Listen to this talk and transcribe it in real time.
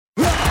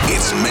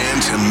It's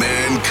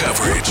man-to-man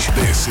coverage.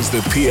 This is the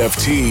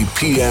PFT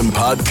PM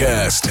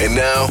podcast. And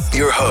now,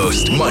 your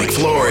host, Mike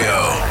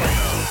Florio.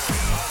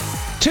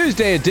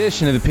 Tuesday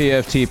edition of the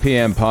PFT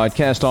PM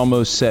podcast.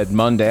 Almost said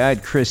Monday. I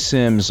had Chris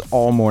Sims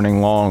all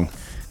morning long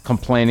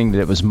complaining that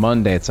it was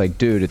Monday. It's like,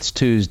 dude, it's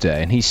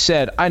Tuesday. And he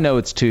said, I know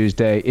it's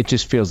Tuesday. It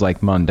just feels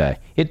like Monday.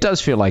 It does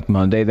feel like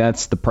Monday.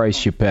 That's the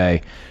price you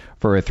pay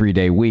for a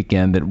 3-day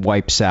weekend that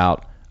wipes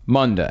out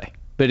Monday.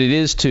 But it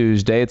is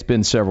Tuesday. It's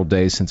been several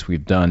days since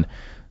we've done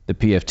the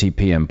PFT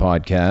PM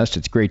podcast.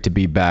 It's great to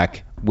be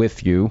back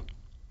with you.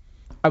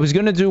 I was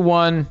going to do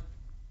one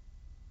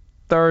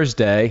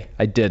Thursday.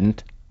 I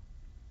didn't.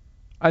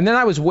 And then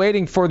I was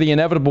waiting for the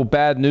inevitable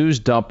bad news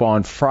dump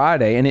on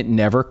Friday, and it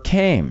never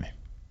came.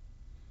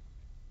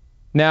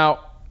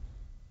 Now,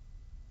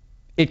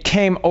 it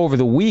came over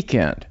the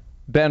weekend.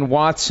 Ben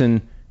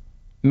Watson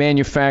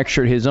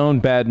manufactured his own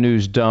bad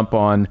news dump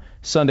on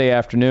Sunday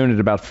afternoon at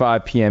about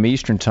 5 p.m.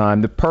 Eastern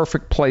time, the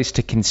perfect place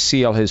to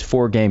conceal his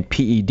 4-game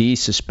PED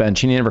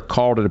suspension. He never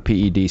called it a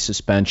PED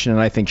suspension,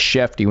 and I think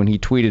Shefty, when he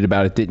tweeted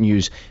about it, didn't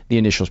use the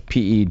initials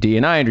PED.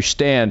 And I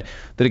understand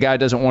that a guy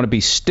doesn't want to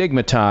be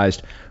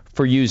stigmatized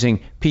for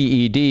using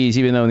PEDs,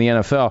 even though in the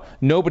NFL,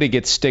 nobody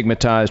gets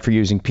stigmatized for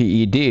using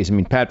PEDs. I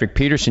mean, Patrick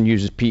Peterson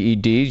uses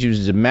PEDs,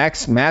 uses a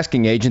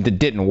masking agent that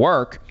didn't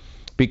work,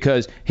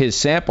 because his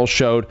sample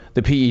showed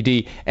the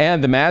PED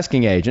and the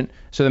masking agent.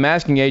 So the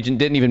masking agent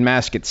didn't even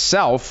mask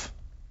itself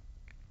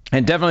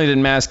and definitely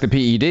didn't mask the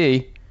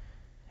PED.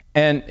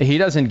 And he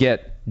doesn't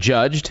get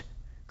judged,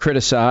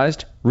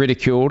 criticized,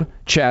 ridiculed,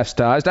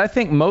 chastised. I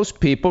think most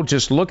people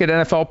just look at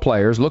NFL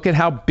players, look at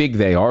how big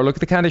they are, look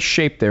at the kind of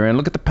shape they're in,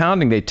 look at the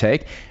pounding they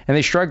take, and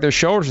they shrug their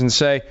shoulders and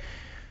say,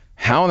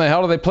 how in the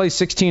hell do they play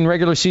 16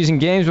 regular season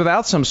games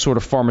without some sort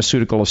of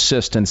pharmaceutical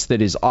assistance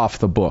that is off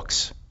the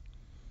books?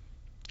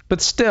 But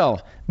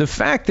still, the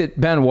fact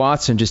that Ben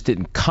Watson just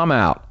didn't come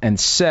out and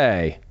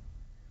say,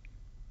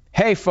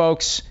 hey,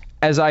 folks,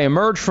 as I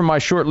emerge from my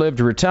short-lived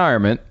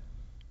retirement,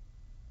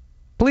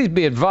 please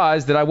be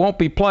advised that I won't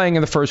be playing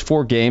in the first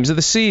 4 games of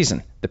the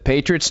season. The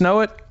Patriots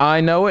know it,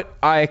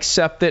 I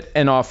accept it,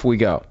 and off we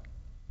go.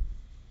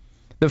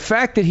 The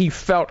fact that he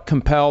felt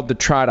compelled to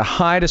try to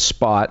hide a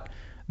spot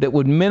that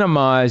would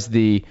minimize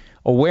the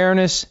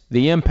awareness,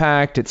 the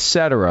impact,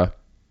 etc.,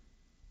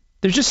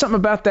 there's just something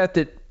about that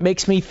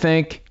makes me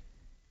think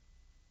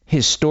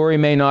his story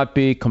may not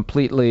be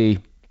completely,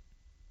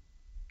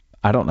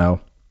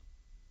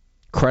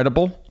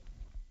 credible.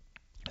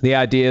 The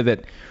idea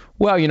that,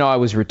 well, I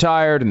was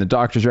retired and the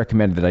doctors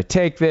recommended that I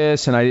take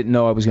this and I didn't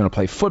know I was going to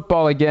play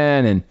football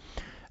again. And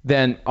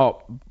then,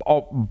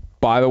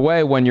 by the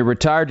way, when you're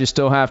retired, you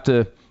still have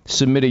to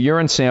submit a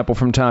urine sample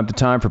from time to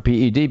time for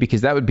PED,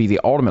 because that would be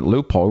the ultimate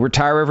loophole.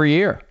 Retire every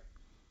year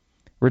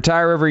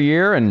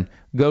and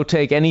go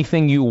take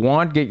anything you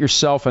want, get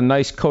yourself a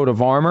nice coat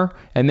of armor,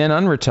 and then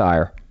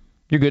unretire.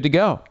 You're good to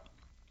go.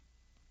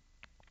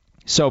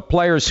 So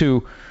players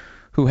who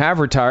have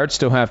retired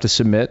still have to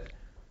submit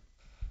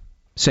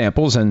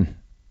samples, and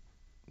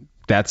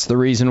that's the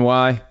reason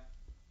why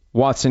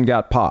Watson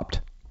got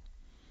popped.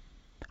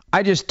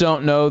 I just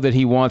don't know that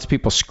he wants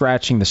people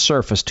scratching the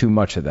surface too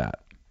much of that.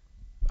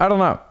 I don't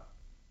know.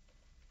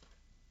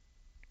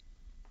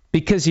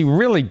 Because he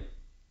really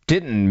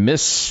didn't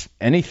miss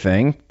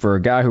anything for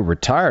a guy who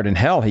retired. And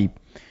hell, he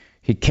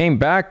came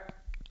back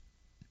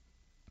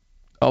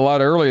a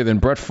lot earlier than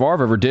Brett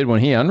Favre ever did when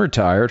he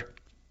unretired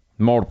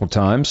multiple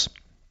times.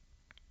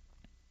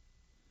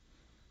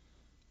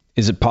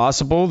 Is it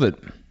possible that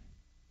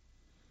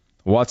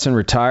Watson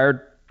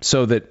retired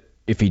so that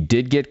if he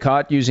did get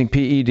caught using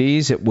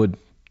PEDs, it would,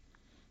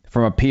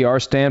 from a PR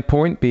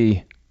standpoint,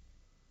 be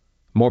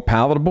more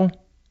palatable?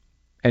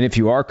 And if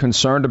you are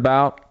concerned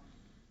about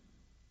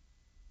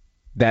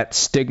that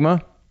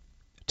stigma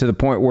to the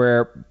point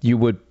where you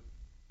would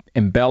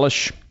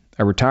embellish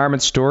a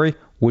retirement story,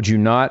 would you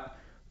not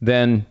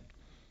then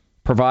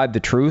provide the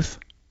truth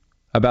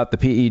about the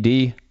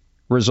PED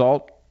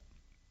result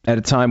at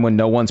a time when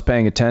no one's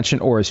paying attention,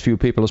 or as few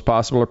people as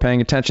possible are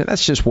paying attention?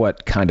 That's just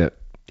what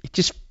it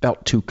just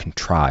felt too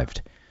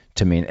contrived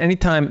to me. And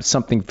anytime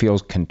something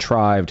feels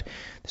contrived,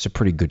 there's a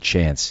pretty good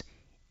chance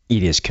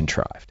it is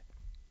contrived.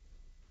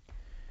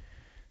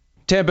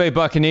 Tampa Bay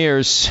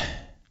Buccaneers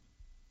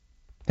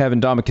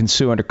having Ndamukong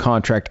Suh under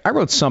contract. I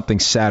wrote something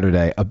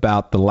Saturday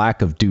about the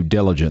lack of due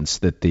diligence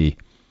that the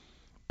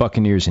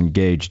Buccaneers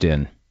engaged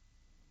in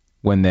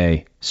when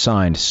they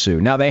signed Suh.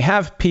 Now, they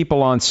have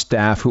people on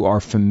staff who are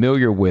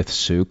familiar with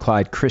Suh.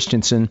 Clyde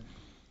Christensen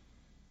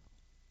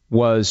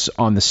was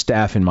on the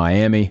staff in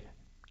Miami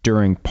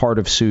during part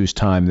of Suh's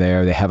time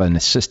there. They have an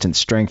assistant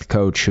strength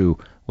coach who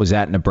was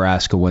at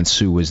Nebraska when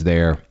Suh was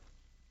there.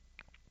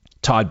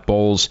 Todd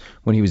Bowles,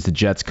 when he was the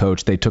Jets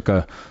coach, they took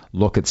a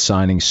look at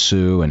signing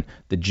Suh, and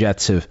the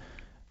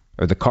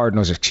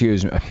Cardinals,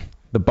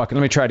 let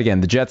me try it again.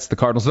 The Jets, the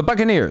Cardinals, the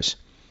Buccaneers.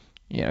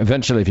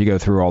 Eventually, if you go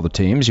through all the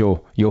teams,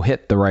 you'll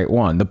hit the right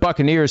one. The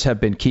Buccaneers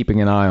have been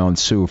keeping an eye on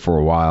Suh for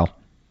a while.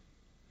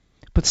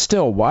 But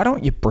still, why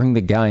don't you bring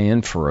the guy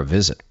in for a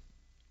visit?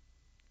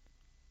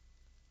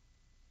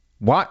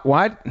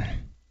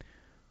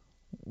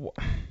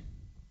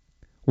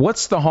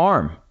 What's the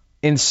harm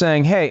in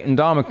saying, hey,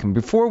 Ndamukong,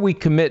 before we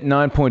commit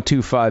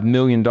 $9.25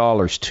 million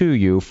to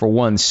you for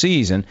one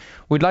season,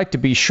 we'd like to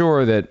be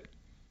sure that,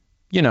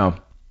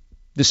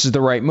 this is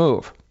the right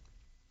move.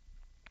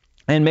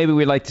 And maybe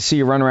we'd like to see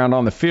you run around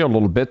on the field a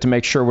little bit to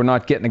make sure we're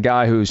not getting a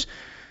guy who's,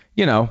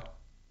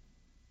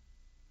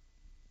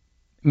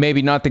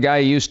 maybe not the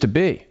guy he used to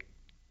be.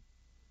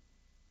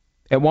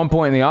 At one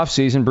point in the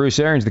offseason, Bruce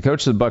Arians, the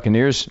coach of the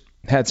Buccaneers,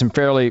 had some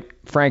fairly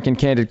frank and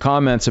candid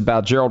comments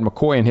about Gerald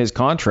McCoy and his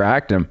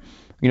contract. And,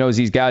 as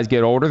these guys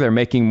get older, they're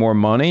making more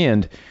money.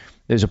 And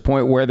there's a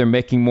point where they're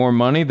making more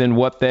money than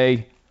what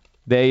they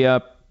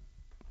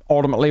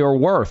ultimately are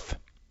worth,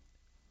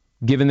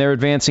 given their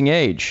advancing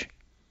age.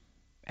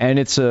 And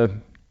it's a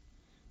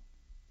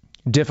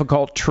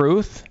difficult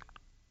truth,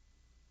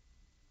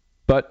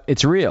 but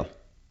it's real.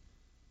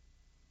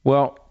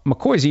 Well,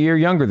 McCoy's a year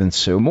younger than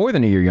Sue, more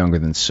than a year younger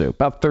than Sue,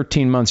 about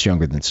 13 months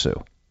younger than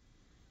Sue.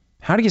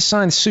 How do you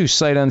sign Sue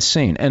sight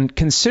unseen? And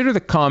consider the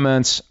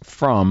comments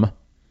from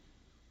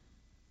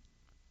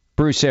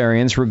Bruce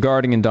Arians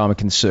regarding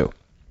Ndamukong Suh.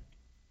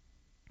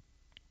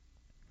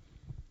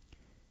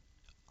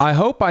 I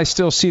hope I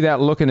still see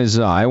that look in his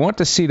eye. I want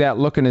to see that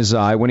look in his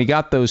eye when he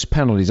got those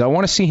penalties. I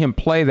want to see him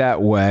play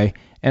that way,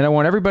 and I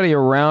want everybody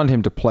around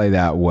him to play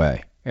that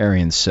way,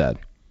 Arians said.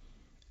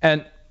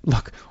 And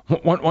look,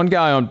 one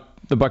guy on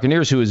the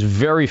Buccaneers who is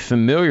very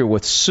familiar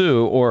with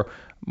Sue, or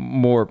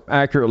more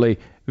accurately,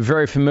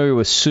 very familiar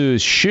with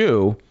Sue's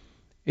shoe,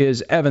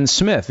 is Evan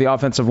Smith, the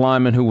offensive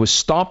lineman who was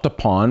stomped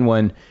upon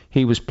when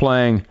he was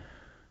playing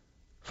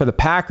for the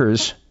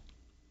Packers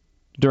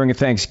during a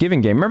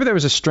Thanksgiving game. Remember there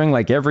was a string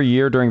like every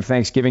year during the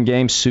Thanksgiving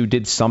game, Sue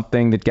did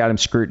something that got him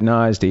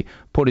scrutinized. He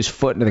put his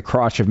foot into the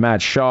crotch of Matt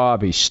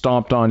Schaub. He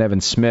stomped on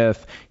Evan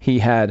Smith. He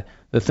had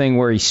the thing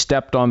where he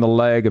stepped on the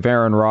leg of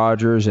Aaron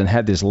Rodgers and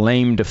had this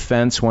lame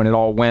defense when it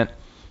all went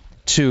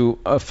to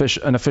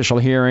an official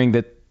hearing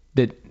that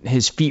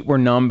his feet were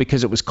numb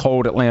because it was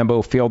cold at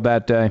Lambeau Field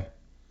that day.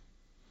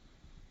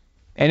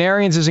 And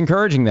Arians is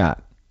encouraging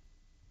that.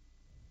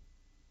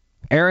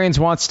 Arians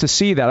wants to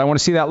see that. I want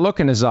to see that look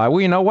in his eye.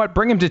 Well, you know what?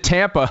 Bring him to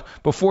Tampa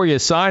before you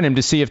sign him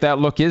to see if that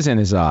look is in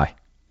his eye.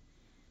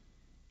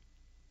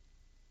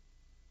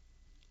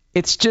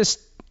 It's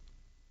just,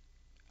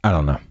 I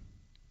don't know.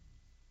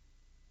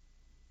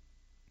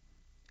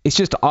 It's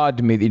just odd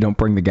to me that you don't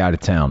bring the guy to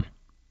town.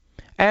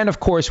 And, of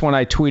course, when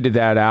I tweeted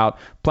that out,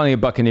 plenty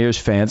of Buccaneers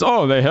fans,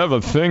 oh, they have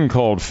a thing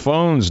called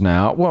phones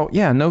now. Well,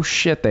 yeah, no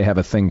shit they have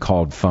a thing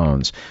called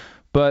phones.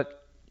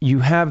 But you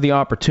have the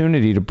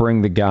opportunity to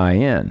bring the guy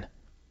in.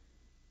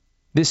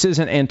 This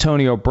isn't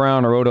Antonio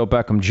Brown or Odell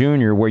Beckham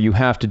Jr. where you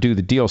have to do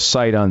the deal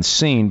sight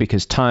unseen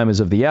because time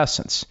is of the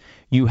essence.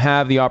 You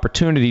have the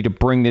opportunity to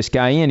bring this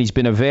guy in. He's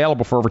been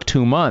available for over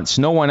 2 months.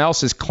 No one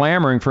else is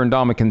clamoring for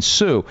Ndamukong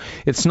Suh.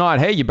 It's not,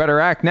 hey, you better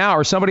act now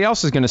or somebody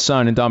else is going to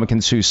sign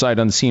Ndamukong Suh sight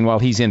unseen while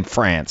he's in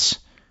France.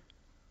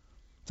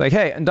 It's like,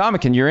 hey,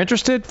 Ndamukong, you're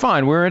interested?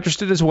 Fine, we're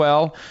interested as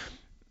well.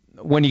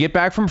 When you get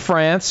back from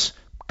France,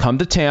 come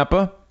to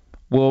Tampa.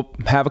 We'll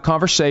have a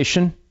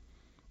conversation.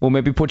 We'll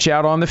maybe put you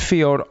out on the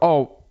field.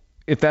 Oh,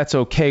 if that's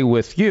okay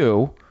with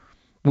you.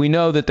 We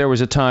know that there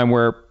was a time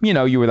where,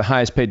 you were the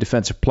highest paid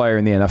defensive player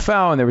in the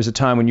NFL, and there was a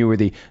time when you were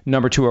the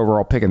number 2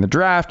 overall pick in the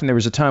draft, and there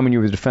was a time when you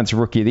were the defensive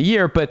rookie of the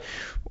year, but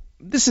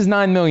this is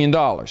 $9 million.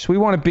 We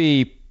want to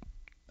be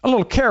a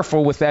little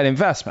careful with that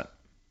investment.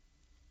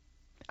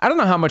 I don't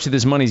know how much of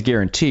this money is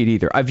guaranteed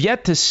either. I've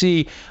yet to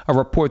see a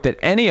report that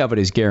any of it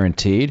is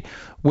guaranteed,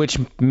 which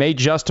may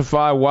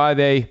justify why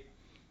they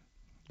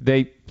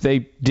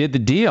did the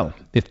deal.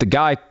 If the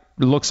guy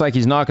looks like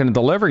he's not going to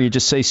deliver, you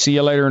just say, see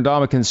you later,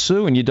 Ndamukong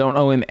Suh, and you don't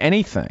owe him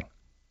anything.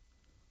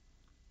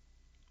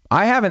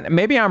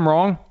 Maybe I'm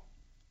wrong.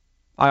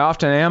 I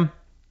often am.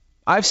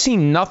 I've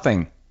seen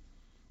nothing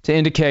to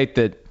indicate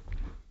that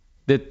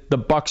the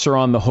Bucs are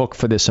on the hook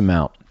for this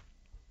amount.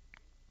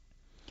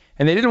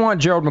 And they didn't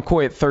want Gerald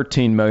McCoy at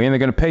 $13 million. They're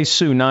going to pay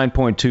Suh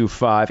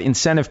 $9.25.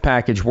 Incentive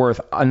package worth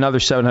another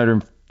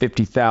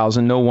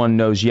 $750,000. No one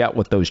knows yet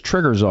what those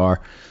triggers are.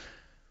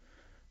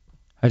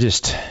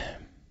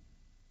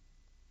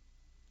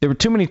 There were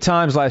too many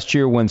times last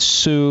year when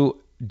Suh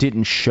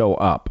didn't show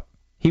up.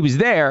 He was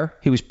there,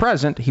 he was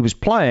present, he was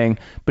playing,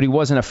 but he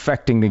wasn't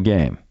affecting the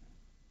game.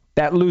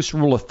 That loose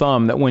rule of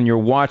thumb that when you're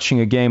watching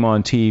a game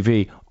on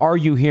TV, are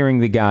you hearing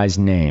the guy's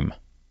name?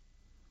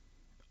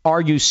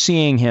 Are you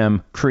seeing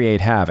him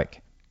create havoc?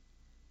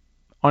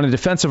 On a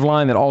defensive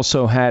line that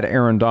also had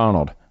Aaron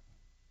Donald,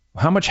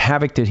 how much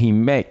havoc did he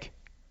make?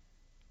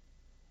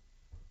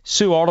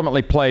 Suh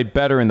ultimately played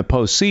better in the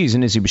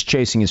postseason as he was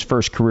chasing his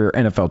first career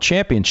NFL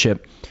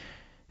championship.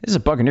 This is a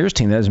Buccaneers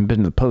team that hasn't been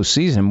to the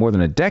postseason in more than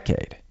a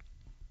decade.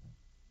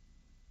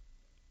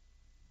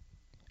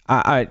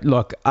 I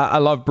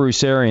love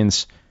Bruce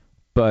Arians,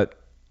 but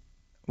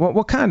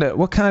what kind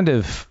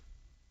of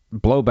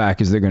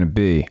blowback is there going to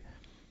be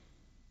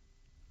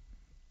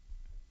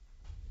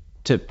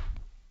to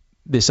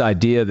this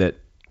idea that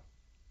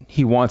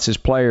he wants his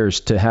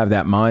players to have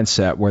that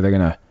mindset where they're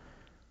going to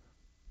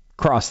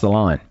cross the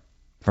line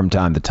from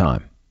time to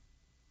time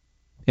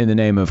in the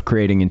name of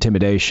creating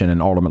intimidation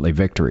and ultimately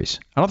victories.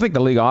 I don't think the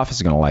league office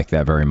is going to like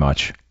that very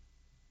much.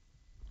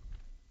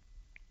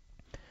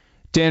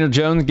 Daniel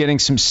Jones getting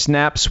some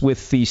snaps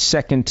with the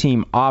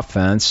second-team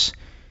offense.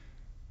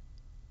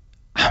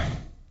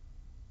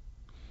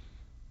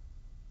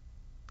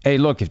 Hey,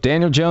 look, if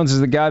Daniel Jones is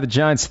the guy the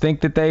Giants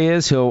think that they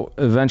is, he'll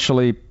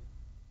eventually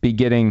be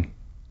getting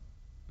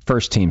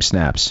first-team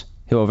snaps.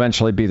 He'll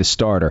eventually be the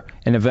starter,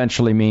 and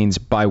eventually means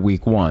by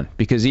week 1,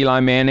 because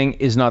Eli Manning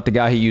is not the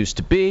guy he used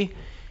to be,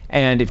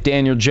 and if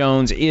Daniel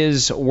Jones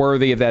is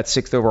worthy of that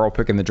 6th overall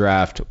pick in the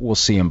draft, we'll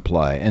see him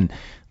play. And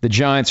the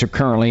Giants are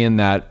currently in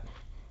that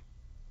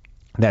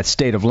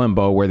state of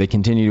limbo where they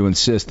continue to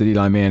insist that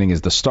Eli Manning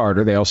is the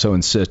starter. They also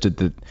insisted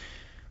that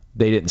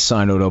they didn't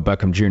sign Odell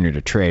Beckham Jr.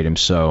 to trade him,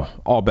 so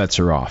all bets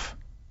are off.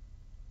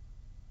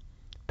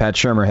 Pat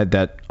Shurmur had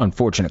that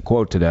unfortunate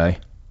quote today.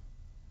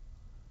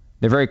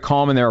 They're very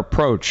calm in their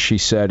approach, she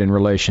said, in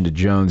relation to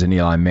Jones and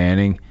Eli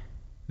Manning.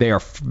 They are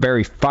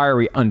very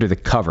fiery under the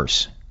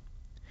covers.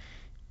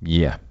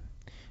 Yeah.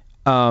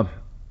 My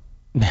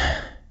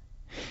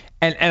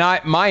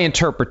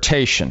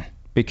interpretation,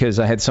 because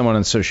I had someone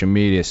on social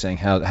media saying,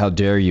 how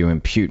dare you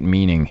impute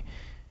meaning?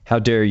 How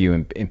dare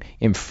you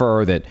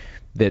infer that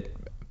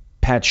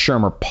Pat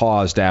Shurmur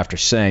paused after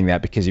saying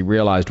that because he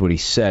realized what he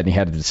said and he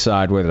had to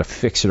decide whether to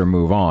fix it or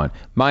move on.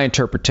 My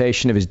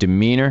interpretation of his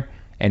demeanor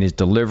and his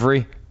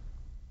delivery,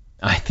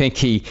 I think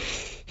he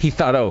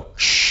thought, oh,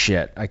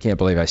 shit, I can't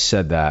believe I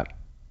said that.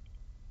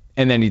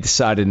 And then he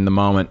decided in the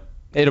moment,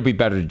 it'll be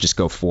better to just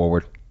go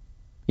forward.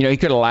 You know, he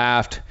could have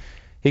laughed.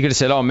 He could have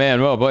said, oh,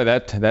 man, well, boy,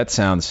 that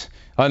sounds,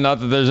 not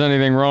that there's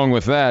anything wrong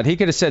with that. He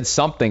could have said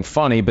something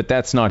funny, but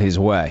that's not his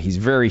way. He's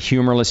very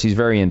humorless. He's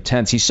very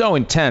intense. He's so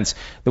intense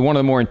that one of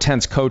the more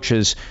intense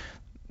coaches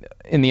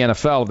in the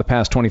NFL of the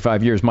past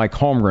 25 years, Mike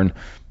Holmgren,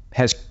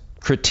 has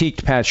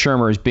critiqued Pat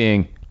Shurmur as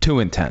being too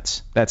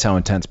intense. That's how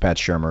intense Pat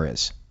Shurmur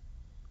is.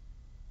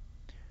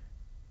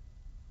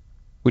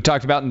 We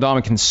talked about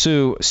Ndamukong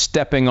Suh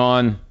stepping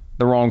on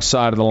the wrong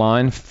side of the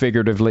line,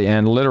 figuratively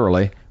and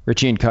literally.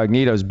 Richie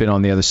Incognito's been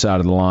on the other side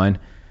of the line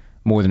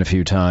more than a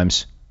few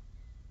times.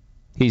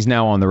 He's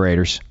now on the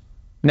Raiders.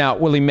 Now,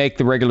 will he make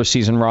the regular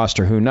season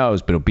roster? Who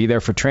knows? But he'll be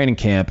there for training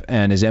camp,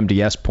 and as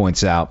MDS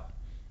points out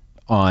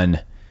on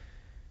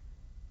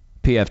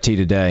PFT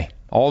today,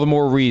 all the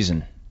more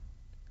reason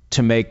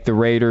to make the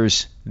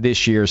Raiders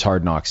this year's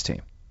Hard Knocks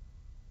team.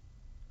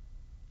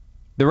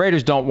 The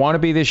Raiders don't want to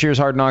be this year's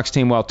Hard Knocks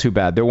team. Well, too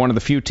bad. They're one of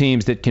the few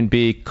teams that can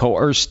be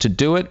coerced to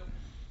do it.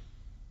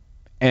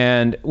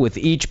 And with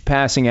each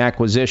passing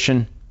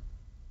acquisition,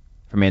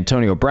 from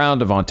Antonio Brown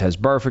to Vontaze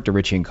Burfict to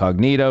Richie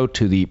Incognito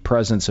to the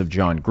presence of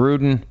John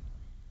Gruden,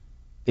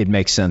 it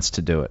makes sense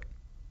to do it.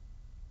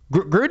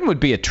 Gruden would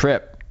be a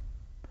trip.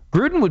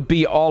 Gruden would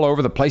be all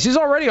over the place. He's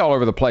already all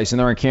over the place, and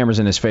there are cameras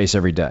in his face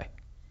every day.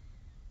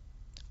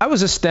 I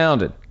was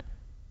astounded.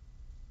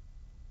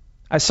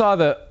 I saw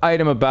the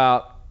item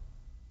about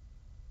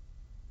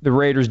the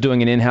Raiders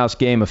doing an in-house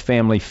game of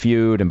Family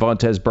Feud and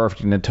Vontaze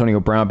Burfict and Antonio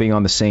Brown being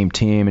on the same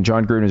team. And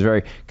John Gruden is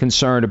very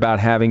concerned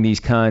about having these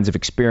kinds of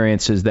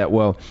experiences that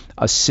will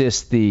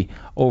assist the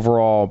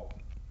overall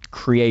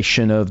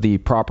creation of the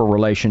proper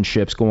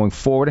relationships going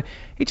forward.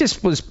 He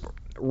just was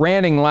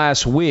ranting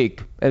last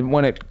week and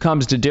when it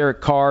comes to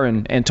Derek Carr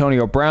and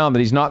Antonio Brown that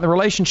he's not in the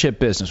relationship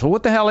business. Well,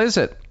 what the hell is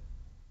it?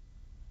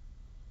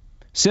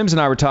 Sims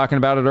and I were talking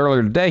about it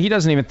earlier today. He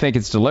doesn't even think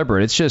it's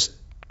deliberate. It's just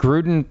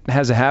Gruden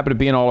has a habit of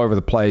being all over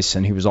the place,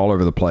 and he was all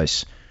over the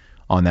place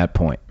on that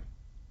point.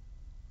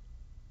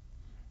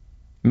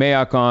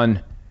 Mayock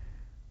on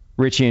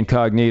Richie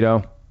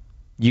Incognito.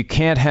 You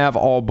can't have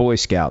all Boy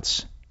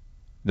Scouts,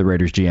 the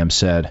Raiders GM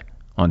said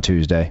on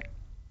Tuesday.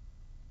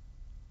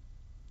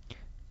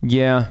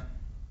 Yeah.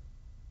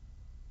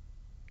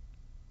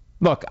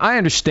 Look, I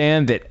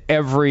understand that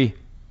every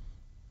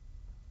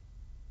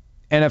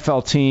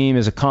NFL team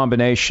is a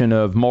combination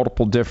of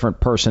multiple different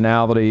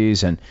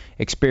personalities and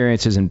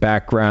experiences and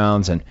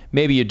backgrounds, and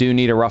maybe you do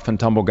need a rough and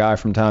tumble guy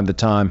from time to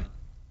time.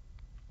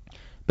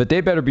 But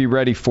they better be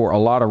ready for a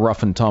lot of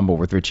rough and tumble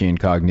with Richie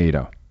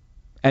Incognito.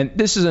 And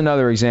this is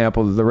another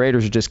example that the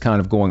Raiders are just kind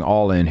of going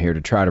all in here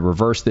to try to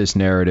reverse this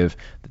narrative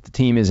that the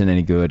team isn't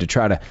any good, to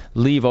try to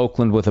leave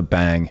Oakland with a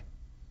bang.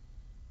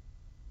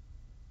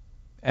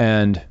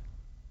 And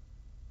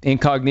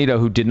Incognito,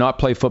 who did not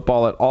play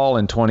football at all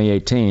in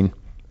 2018,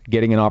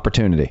 getting an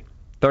opportunity.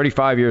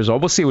 35 years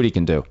old. We'll see what he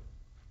can do.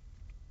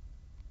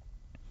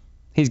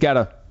 He's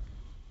got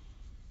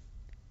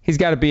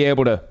to be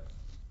able to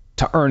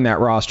earn that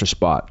roster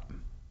spot,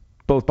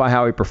 both by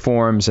how he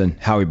performs and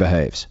how he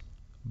behaves.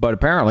 But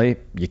apparently,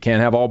 you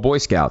can't have all Boy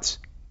Scouts.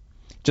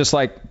 Just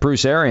like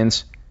Bruce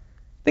Arians,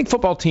 I think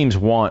football teams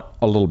want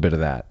a little bit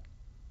of that.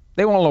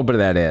 They want a little bit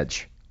of that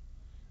edge.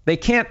 They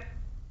can't,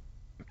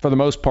 for the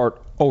most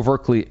part,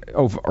 let me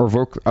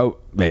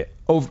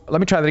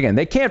try that again.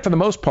 They can't, for the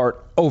most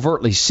part,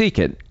 overtly seek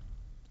it.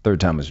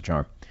 Third time was a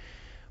charm.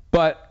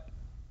 But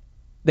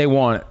they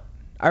want it.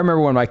 I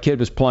remember when my kid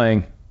was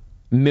playing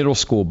middle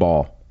school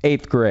ball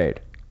 8th grade.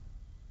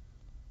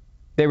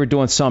 They were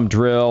doing some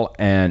drill,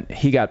 and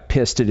he got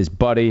pissed at his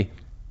buddy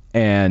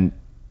and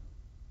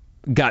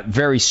got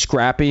very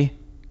scrappy,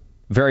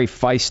 very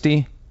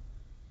feisty.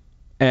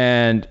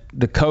 And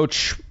the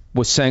coach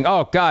was saying,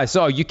 oh, guys,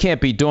 you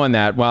can't be doing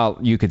that. Well,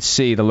 you could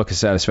see the look of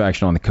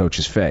satisfaction on the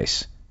coach's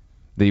face.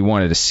 That he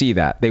wanted to see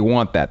that. They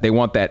want that. They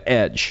want that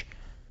edge.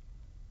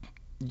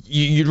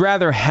 You'd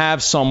rather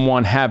have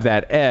someone have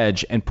that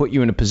edge and put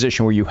you in a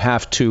position where you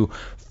have to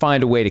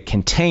find a way to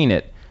contain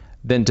it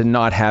than to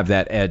not have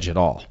that edge at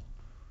all.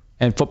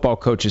 And football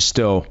coaches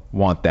still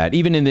want that.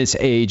 Even in this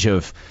age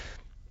of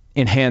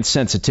enhanced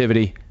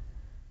sensitivity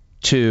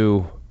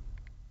to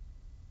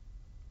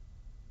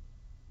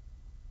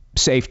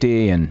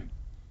safety and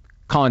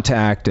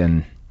contact,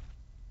 and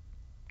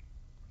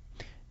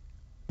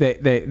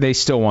they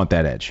still want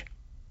that edge.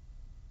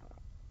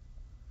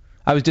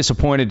 I was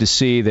disappointed to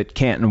see that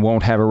Canton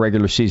won't have a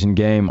regular season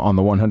game on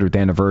the 100th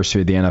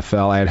anniversary of the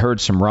NFL. I had heard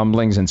some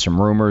rumblings and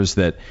some rumors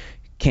that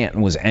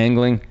Canton was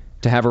angling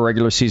to have a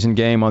regular season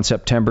game on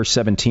September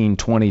 17,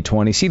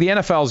 2020. See, the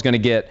NFL is going to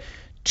get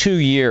 2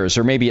 years,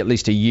 or maybe at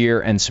least a year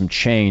and some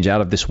change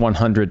out of this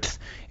 100th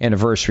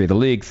anniversary of the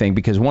league thing,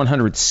 because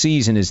 100th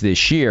season is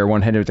this year,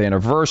 100th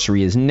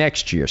anniversary is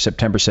next year,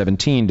 September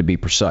 17 to be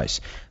precise.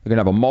 They're going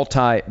to have a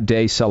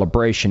multi-day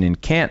celebration in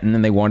Canton,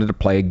 and they wanted to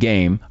play a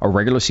game, a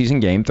regular season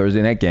game,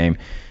 Thursday night game,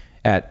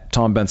 at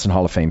Tom Benson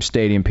Hall of Fame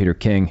Stadium. Peter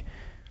King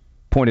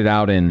pointed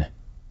out in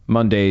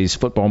Monday's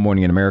Football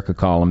Morning in America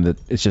column that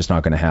it's just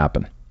not going to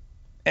happen.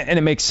 And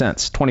it makes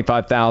sense.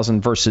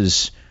 25,000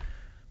 versus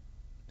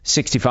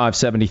 65,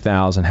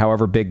 70,000,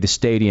 however big the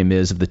stadium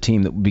is of the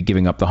team that would be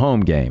giving up the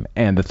home game.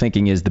 And the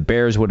thinking is the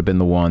Bears would have been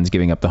the ones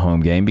giving up the home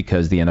game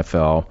because the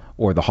NFL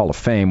or the Hall of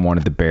Fame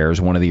wanted the Bears,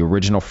 one of the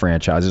original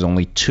franchises,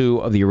 only 2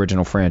 of the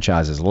original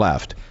franchises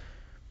left.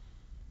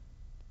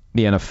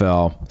 The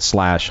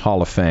NFL /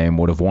 Hall of Fame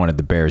would have wanted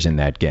the Bears in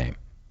that game.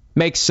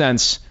 Makes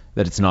sense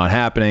that it's not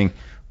happening,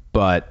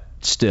 but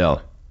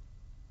still,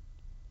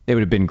 it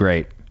would have been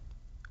great.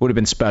 Would have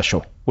been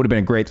special. Would have been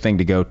a great thing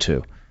to go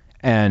to.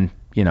 And,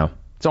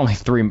 it's only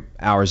 3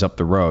 hours up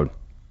the road.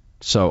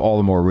 So all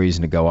the more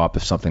reason to go up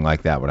if something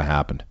like that would have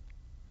happened.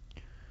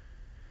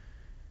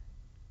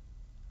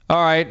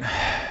 All right.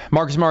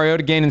 Marcus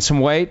Mariota gaining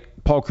some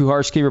weight. Paul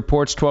Kuharski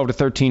reports 12 to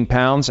 13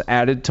 pounds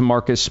added to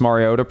Marcus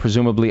Mariota,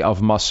 presumably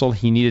of muscle.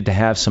 He needed to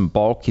have some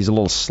bulk. He's a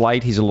little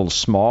slight. He's a little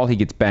small. He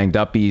gets banged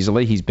up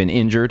easily. He's been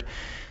injured.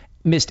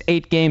 Missed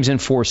 8 games in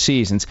 4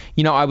 seasons.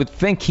 I would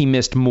think he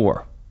missed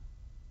more.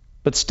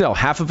 But still,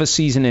 half of a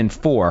season in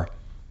 4,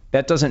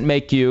 that doesn't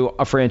make you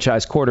a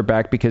franchise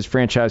quarterback, because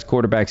franchise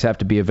quarterbacks have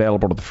to be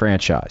available to the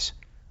franchise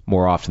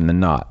more often than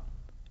not.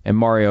 And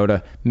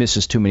Mariota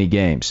misses too many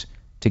games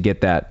to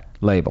get that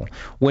label.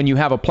 When you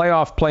have a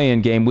playoff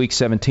play-in game, Week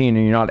 17,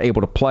 and you're not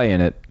able to play in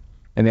it,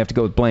 and they have to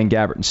go with Blaine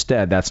Gabbert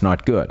instead, that's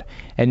not good.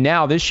 And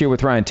now this year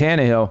with Ryan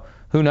Tannehill,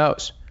 who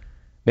knows?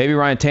 Maybe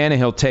Ryan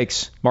Tannehill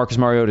takes Marcus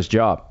Mariota's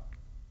job.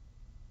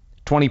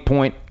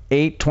 $20.8,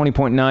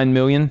 $20.9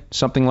 million,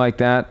 something like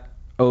that,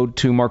 owed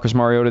to Marcus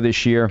Mariota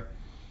this year.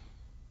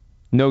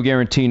 No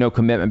guarantee, no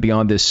commitment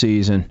beyond this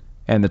season.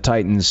 And the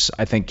Titans,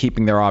 I think,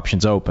 keeping their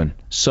options open.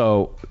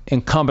 So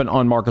incumbent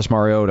on Marcus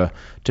Mariota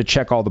to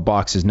check all the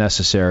boxes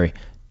necessary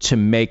to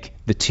make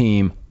the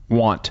team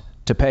want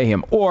to pay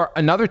him. Or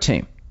another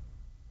team.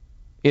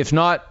 If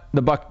not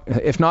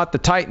the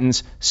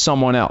Titans,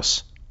 someone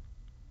else.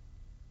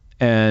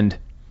 And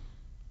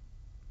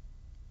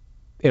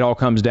it all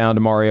comes down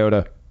to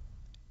Mariota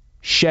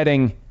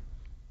shedding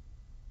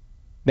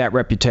that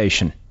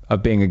reputation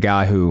of being a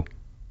guy who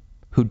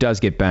does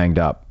get banged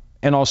up,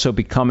 and also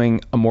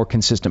becoming a more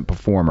consistent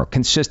performer.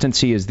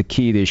 Consistency is the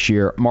key this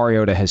year.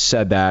 Mariota has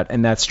said that,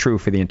 and that's true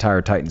for the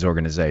entire Titans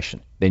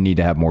organization. They need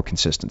to have more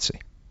consistency.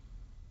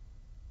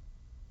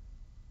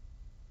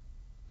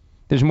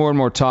 There's more and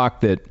more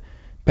talk that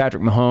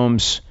Patrick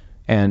Mahomes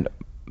and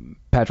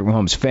Patrick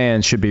Mahomes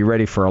fans should be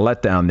ready for a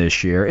letdown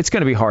this year. It's going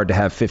to be hard to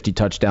have 50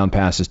 touchdown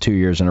passes 2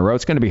 years in a row.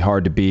 It's going to be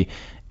hard to be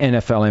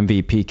NFL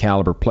MVP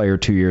caliber player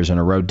 2 years in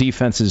a row.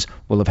 Defenses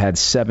will have had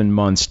 7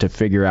 months to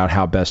figure out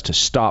how best to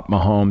stop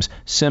Mahomes.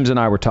 Sims and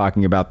I were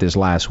talking about this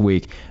last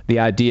week. The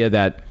idea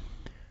that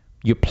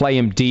you play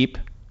him deep,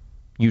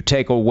 you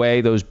take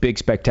away those big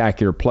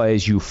spectacular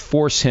plays, you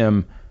force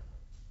him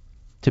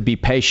to be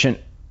patient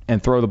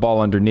and throw the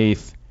ball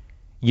underneath,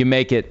 you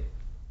make it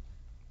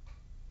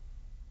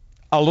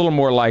a little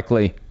more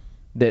likely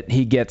that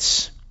he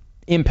gets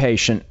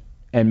impatient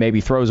and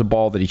maybe throws a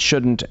ball that he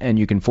shouldn't, and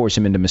you can force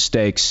him into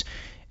mistakes.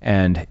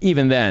 And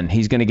even then,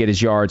 he's going to get his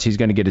yards, he's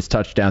going to get his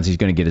touchdowns, he's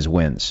going to get his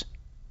wins.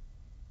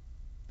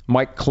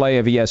 Mike Clay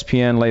of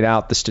ESPN laid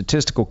out the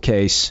statistical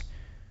case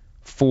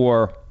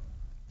for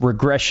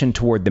regression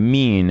toward the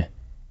mean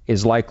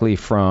is likely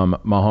from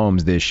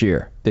Mahomes this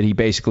year, that he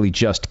basically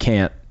just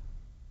can't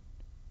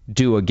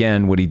do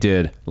again what he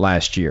did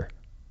last year.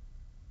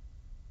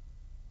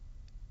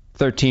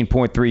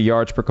 13.3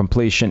 yards per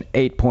completion,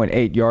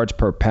 8.8 yards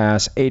per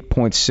pass,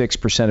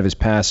 8.6% of his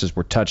passes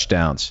were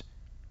touchdowns.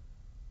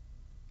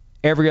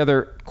 every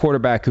other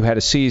quarterback who had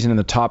a season in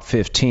the top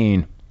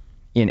 15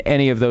 in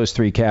any of those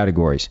three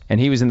categories. And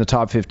he was in the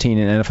top 15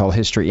 in NFL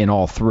history in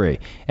all three.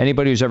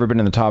 Anybody who's ever been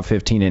in the top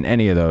 15 in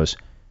any of those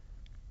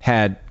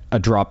had a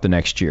drop the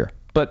next year.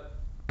 But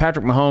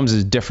Patrick Mahomes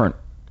is different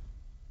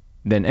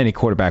than any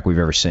quarterback we've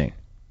ever seen.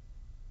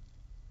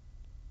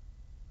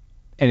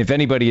 And if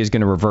anybody is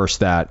going to reverse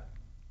that,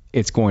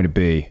 it's going to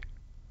be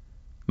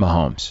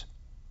Mahomes.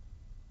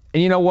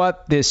 And you know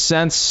what? This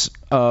sense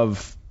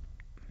of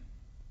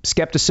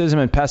skepticism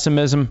and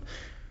pessimism,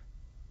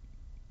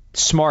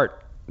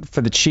 smart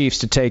for the Chiefs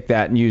to take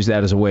that and use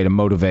that as a way to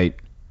motivate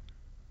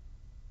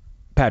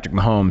Patrick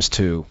Mahomes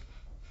to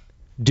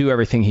do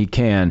everything he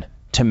can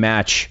to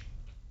match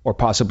or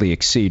possibly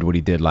exceed what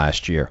he did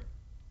last year.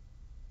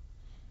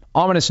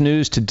 Ominous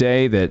news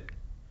today that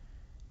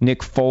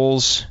Nick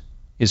Foles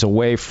is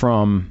away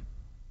from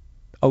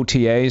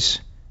OTAs.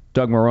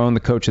 Doug Marrone, the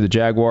coach of the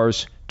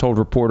Jaguars, told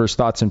reporters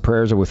thoughts and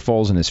prayers are with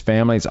Foles and his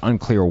family. It's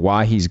unclear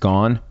why he's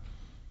gone.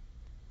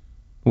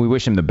 We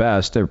wish him the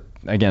best.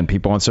 Again,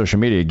 people on social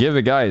media, give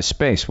the guy his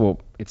space. Well,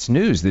 it's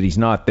news that he's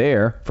not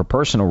there for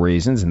personal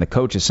reasons, and the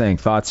coach is saying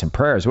thoughts and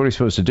prayers. What are you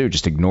supposed to do?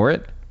 Just ignore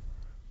it?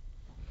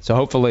 So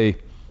hopefully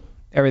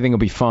everything will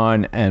be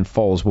fine, and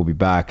Foles will be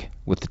back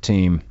with the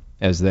team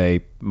as they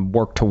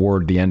work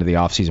toward the end of the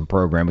offseason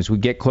program. As we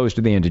get close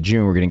to the end of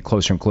June, we're getting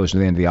closer and closer to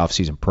the end of the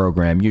offseason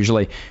program.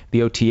 Usually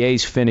the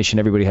OTAs finish and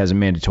everybody has a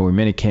mandatory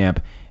minicamp,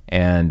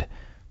 and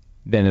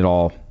then it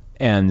all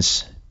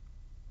ends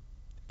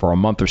for a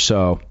month or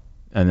so,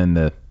 and then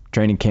the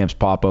training camps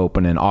pop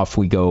open, and off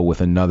we go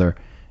with another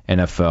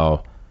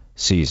NFL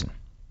season.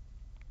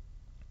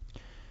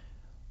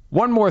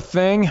 One more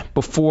thing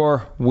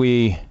before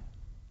we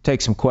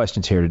take some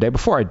questions here today.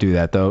 Before I do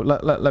that, though,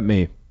 let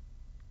me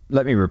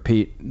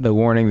repeat the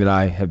warning that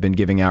I have been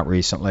giving out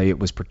recently. It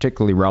was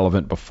particularly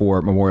relevant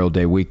before Memorial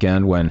Day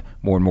weekend when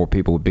more and more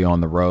people would be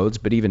on the roads.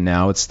 But even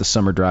now, it's the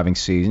summer driving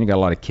season. You got a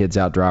lot of kids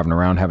out driving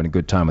around, having a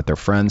good time with their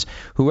friends.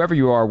 Whoever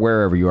you are,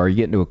 wherever you are, you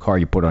get into a car,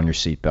 you put on your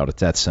seatbelt.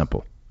 It's that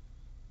simple.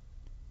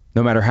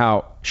 No matter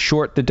how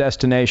short the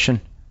destination,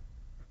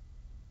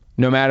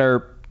 no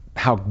matter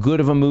how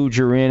good of a mood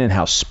you're in and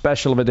how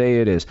special of a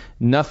day it is,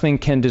 nothing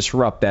can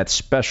disrupt that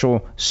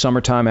special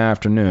summertime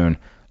afternoon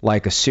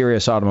like a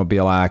serious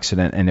automobile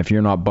accident, and if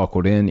you're not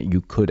buckled in,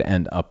 you could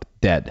end up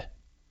dead.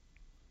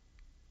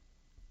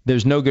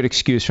 There's no good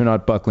excuse for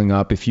not buckling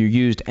up. If you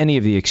used any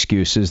of the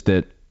excuses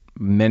that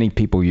many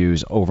people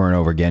use over and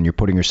over again, you're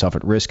putting yourself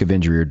at risk of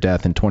injury or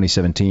death. In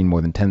 2017,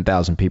 more than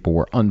 10,000 people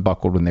were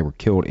unbuckled when they were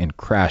killed in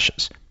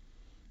crashes.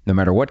 No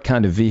matter what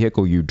kind of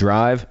vehicle you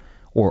drive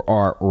or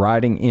are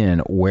riding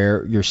in,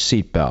 wear your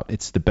seatbelt.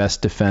 It's the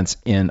best defense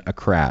in a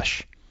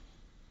crash.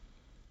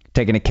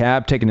 Taking a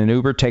cab, taking an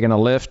Uber, taking a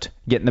Lyft,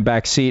 get in the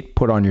back seat,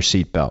 put on your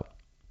seatbelt.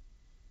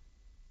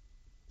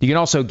 You can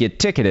also get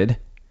ticketed,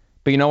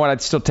 but you know what?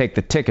 I'd still take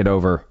the ticket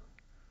over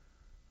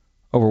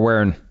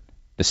wearing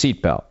the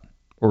seatbelt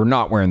or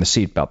not wearing the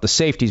seatbelt. The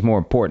safety is more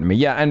important to me.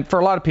 Yeah, and for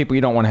a lot of people,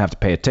 you don't want to have to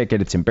pay a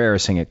ticket. It's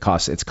embarrassing.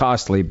 It's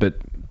costly, but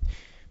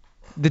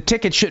the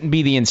ticket shouldn't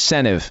be the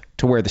incentive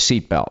to wear the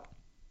seatbelt.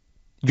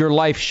 Your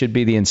life should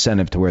be the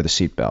incentive to wear the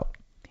seatbelt.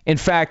 In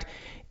fact,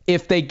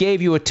 if they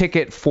gave you a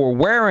ticket for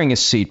wearing a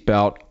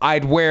seatbelt,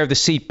 I'd wear the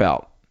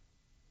seatbelt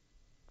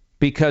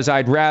because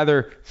I'd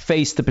rather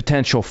face the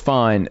potential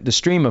fine, the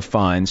stream of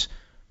fines,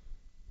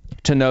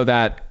 to know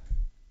that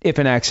if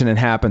an accident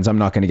happens, I'm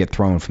not going to get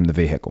thrown from the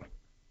vehicle.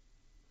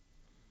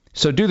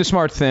 So do the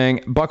smart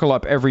thing, buckle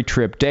up every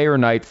trip, day or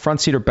night,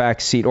 front seat or back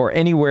seat, or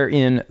anywhere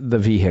in the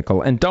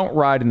vehicle. And don't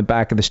ride in the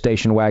back of the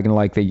station wagon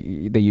like they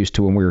used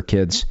to when we were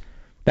kids.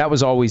 That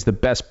was always the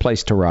best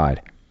place to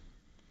ride.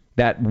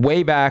 That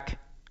way back,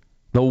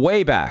 the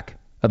way back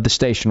of the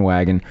station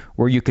wagon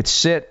where you could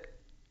sit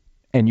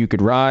and you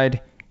could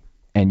ride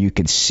and you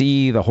could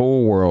see the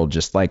whole world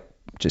just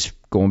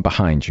going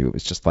behind you. It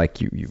was just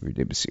like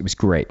it was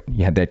great.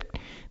 You had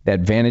that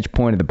vantage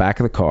point at the back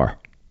of the car.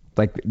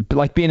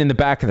 Like being in the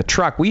back of the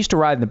truck. We used to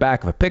ride in the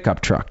back of a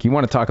pickup truck. You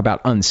want to talk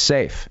about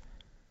unsafe.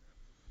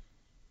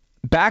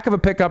 Back of a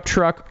pickup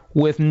truck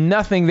with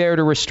nothing there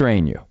to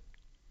restrain you.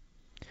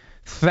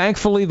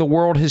 Thankfully, the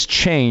world has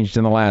changed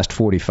in the last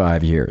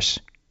 45 years.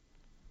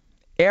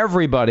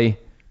 Everybody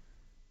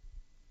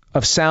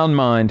of sound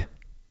mind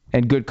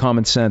and good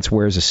common sense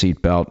wears a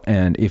seatbelt.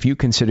 And if you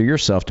consider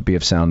yourself to be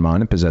of sound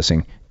mind and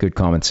possessing good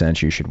common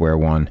sense, you should wear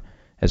one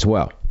as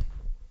well.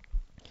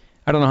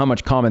 I don't know how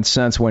much common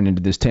sense went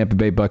into this Tampa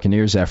Bay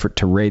Buccaneers effort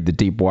to raid the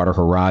Deepwater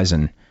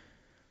Horizon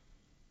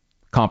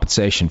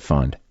compensation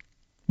fund.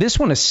 This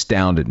one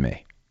astounded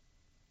me.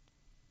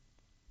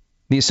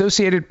 The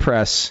Associated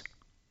Press,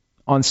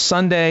 on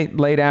Sunday,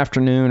 late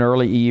afternoon,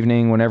 early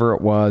evening, whenever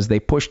it was, they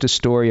pushed a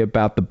story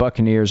about the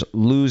Buccaneers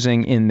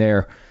losing in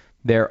their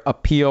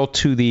appeal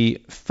to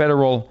the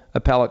federal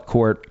appellate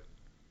court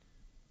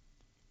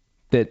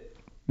that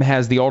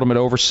has the ultimate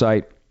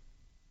oversight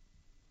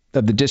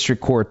of the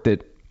district court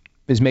that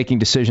is making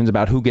decisions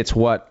about who gets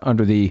what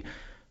under the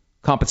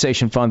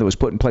compensation fund that was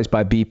put in place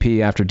by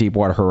BP after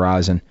Deepwater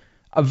Horizon.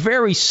 A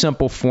very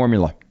simple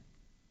formula.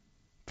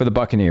 for the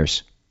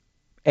Buccaneers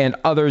and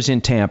others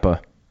in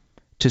Tampa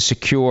to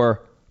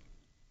secure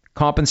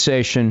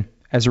compensation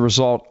as a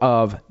result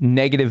of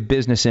negative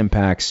business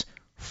impacts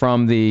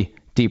from the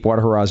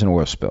Deepwater Horizon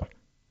oil spill.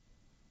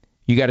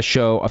 You got to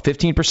show a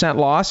 15%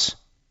 loss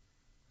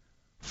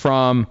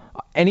from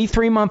any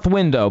 3-month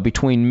window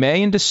between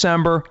May and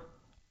December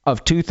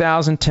of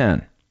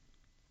 2010,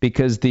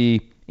 because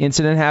the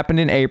incident happened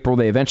in April.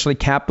 They eventually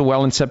capped the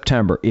well in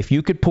September. If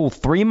you could pull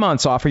 3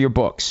 months off of your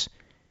books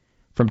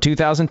from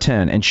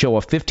 2010 and show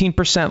a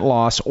 15%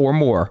 loss or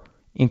more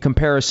in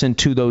comparison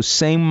to those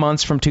same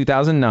months from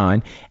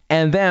 2009,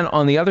 and then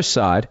on the other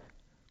side,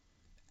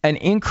 an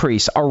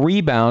increase, a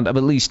rebound of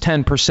at least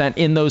 10%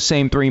 in those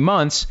same 3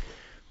 months,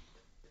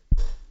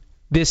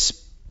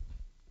 this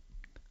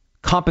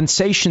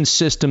compensation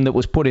system that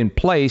was put in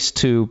place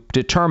to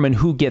determine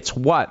who gets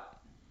what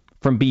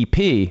from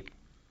BP,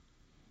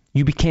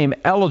 you became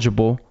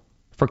eligible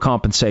for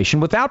compensation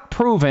without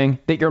proving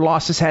that your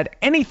losses had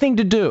anything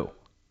to do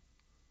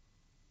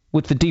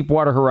with the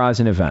Deepwater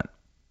Horizon event.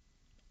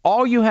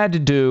 All you had to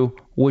do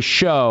was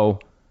show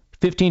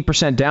 15%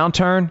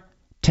 downturn,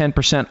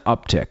 10%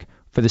 uptick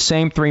for the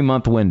same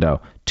 3-month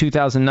window,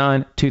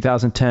 2009,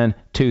 2010,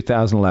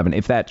 2011.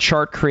 If that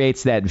chart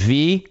creates that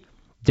V,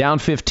 down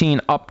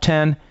 15, up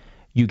 10,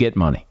 you get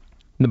money.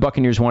 And the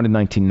Buccaneers wanted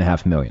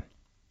 $19.5 million.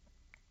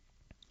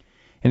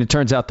 And it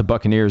turns out the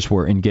Buccaneers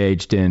were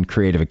engaged in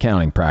creative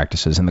accounting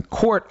practices, and the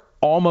court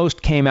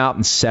almost came out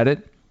and said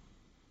it.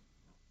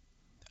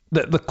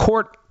 The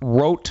court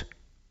wrote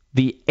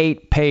the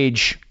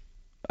 8-page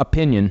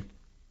opinion.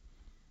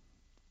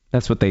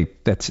 What do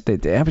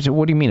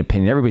you mean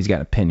opinion? Everybody's got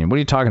an opinion. What are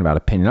you talking about,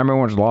 opinion? I remember when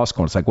I went to law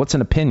school, it's like, what's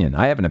an opinion?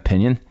 I have an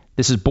opinion.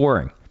 This is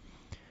boring.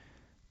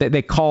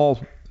 They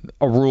call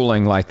a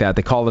ruling like that,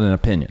 they call it an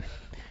opinion.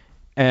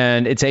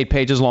 And it's 8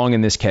 pages long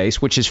in this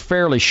case, which is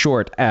fairly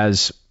short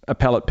as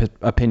appellate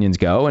opinions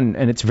go. And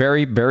it's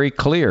very, very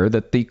clear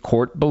that the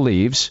court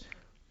believes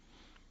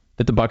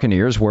that the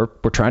Buccaneers were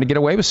trying to get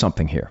away with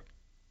something here.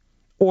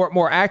 Or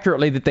more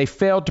accurately, that they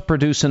failed to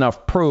produce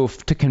enough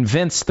proof to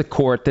convince the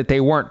court that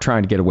they weren't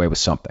trying to get away with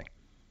something.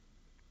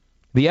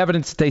 The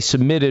evidence that they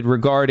submitted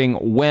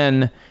regarding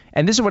when,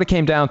 and this is what it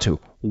came down to,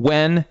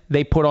 when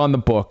they put on the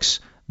books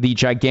the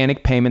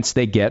gigantic payments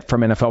they get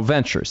from NFL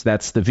Ventures.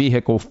 That's the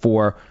vehicle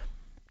for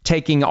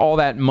taking all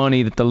that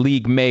money that the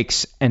league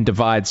makes and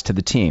divides to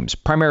the teams,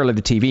 primarily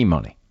the TV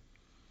money.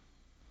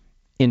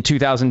 In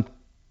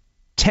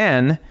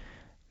 2010,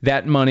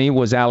 that money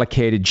was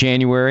allocated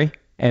January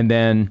and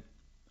then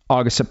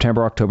August,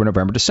 September, October,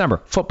 November,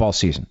 December. Football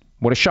season.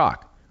 What a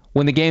shock.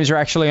 When the games are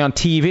actually on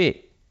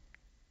TV.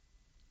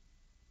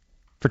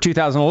 For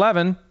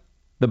 2011,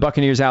 the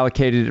Buccaneers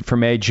allocated it for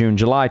May, June,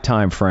 July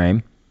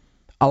timeframe,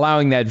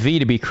 allowing that V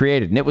to be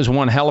created. And it was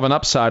one hell of an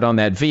upside on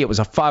that V. It was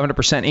a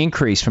 500%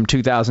 increase from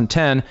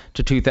 2010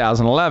 to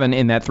 2011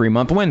 in that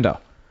 3-month window,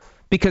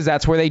 because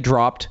that's where they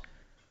dropped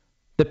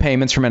the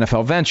payments from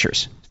NFL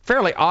Ventures.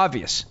 Fairly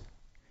obvious.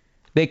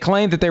 They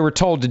claimed that they were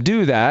told to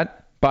do that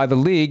by the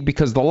league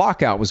because the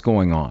lockout was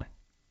going on.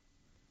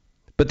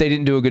 But they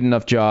didn't do a good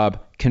enough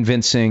job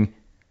convincing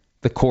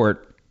the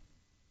court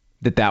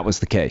that that was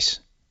the case.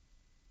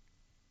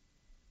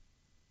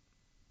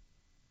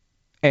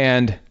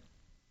 And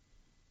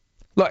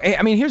look,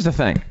 I mean, here's the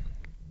thing.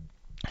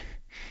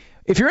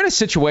 If you're in a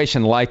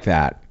situation like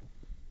that,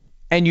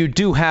 and you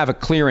do have a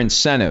clear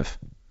incentive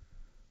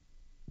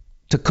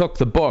to cook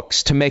the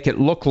books, to make it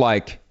look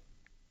like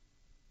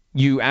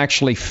you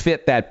actually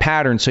fit that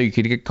pattern so you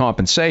could get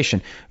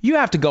compensation, you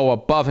have to go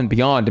above and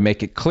beyond to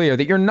make it clear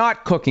that you're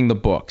not cooking the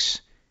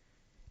books.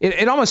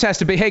 It almost has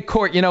to be, hey,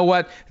 court, you know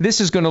what? This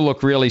is going to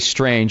look really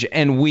strange,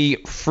 and we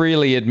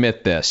freely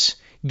admit this.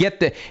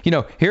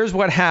 Here's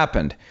what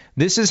happened.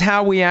 This is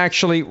how we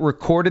actually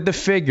recorded the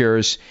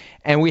figures,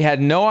 and we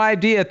had no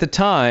idea at the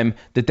time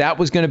that that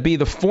was going to be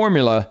the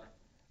formula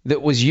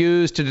that was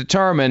used to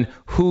determine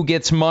who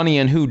gets money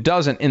and who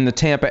doesn't in the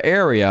Tampa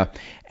area.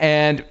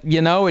 And,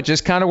 it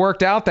just kind of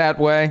worked out that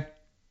way.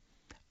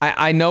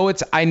 I know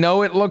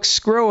it looks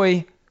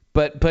screwy,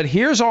 but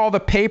here's all the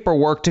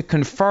paperwork to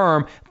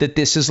confirm that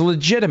this is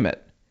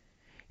legitimate.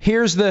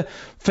 Here's the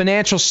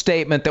financial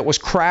statement that was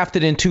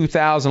crafted in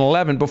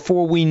 2011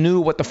 before we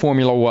knew what the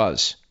formula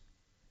was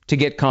to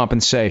get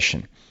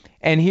compensation.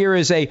 And here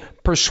is a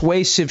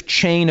persuasive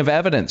chain of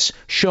evidence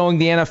showing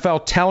the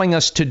NFL telling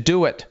us to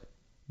do it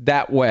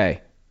that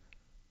way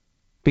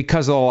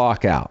because of the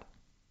lockout.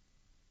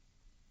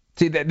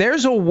 See,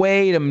 there's a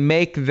way to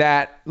make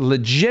that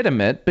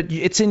legitimate, but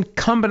it's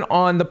incumbent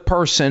on the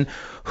person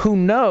who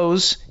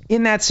knows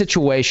in that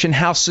situation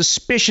how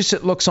suspicious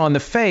it looks on the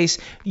face.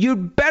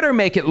 You'd better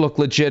make it look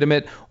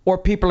legitimate, or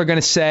people are going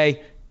to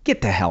say,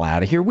 get the hell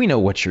out of here. We know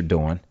what you're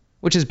doing,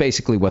 which is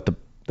basically what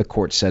the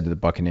court said to the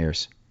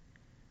Buccaneers.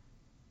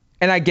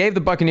 And I gave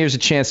the Buccaneers a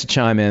chance to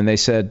chime in. They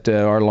said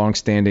our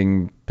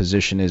longstanding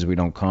position is we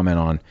don't comment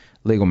on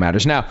legal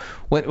matters. Now,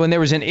 when there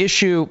was an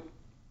issue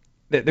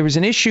There was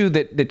an issue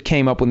that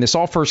came up when this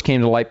all first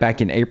came to light back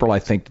in April, I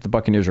think, that the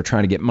Buccaneers were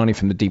trying to get money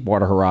from the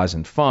Deepwater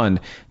Horizon Fund.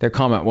 Their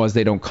comment was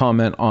they don't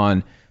comment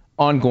on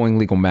ongoing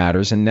legal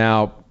matters, and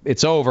now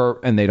it's over,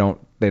 and they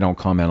don't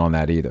comment on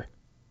that either.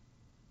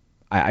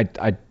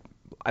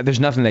 There's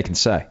nothing they can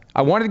say.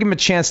 I wanted to give them a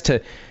chance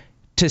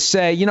to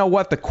say, you know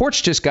what, the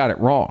courts just got it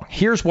wrong.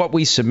 Here's what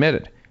we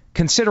submitted.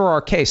 Consider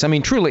our case. I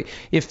mean, truly,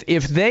 if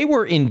they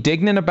were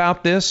indignant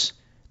about this,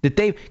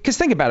 because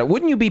think about it,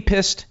 wouldn't you be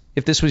pissed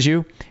if this was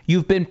you?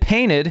 You've been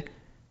painted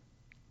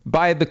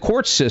by the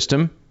court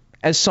system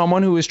as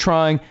someone who is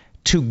trying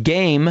to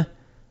game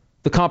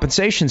the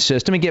compensation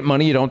system and get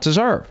money you don't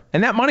deserve.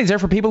 And that money's there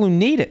for people who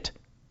need it.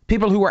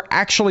 People who are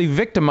actually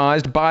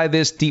victimized by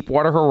this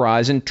Deepwater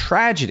Horizon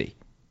tragedy.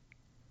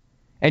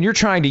 And you're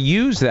trying to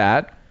use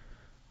that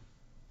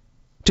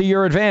to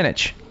your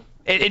advantage.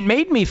 It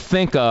made me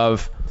think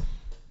of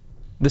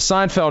the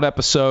Seinfeld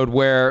episode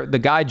where the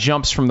guy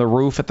jumps from the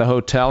roof at the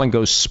hotel and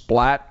goes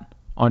splat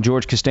on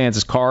George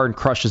Costanza's car and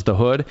crushes the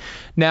hood.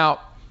 Now,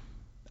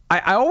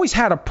 I always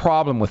had a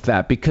problem with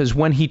that because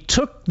when he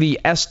took the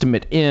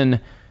estimate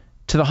in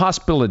to the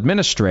hospital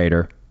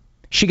administrator,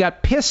 she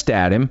got pissed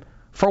at him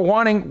for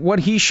wanting what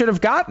he should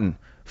have gotten.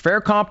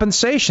 Fair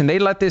compensation. They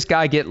let this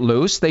guy get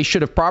loose. They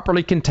should have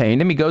properly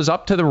contained him. He goes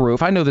up to the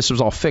roof. I know this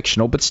was all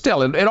fictional, but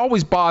still, it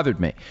always bothered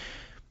me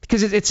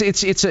because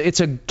it's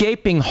a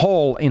gaping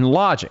hole in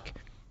logic.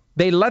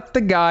 They let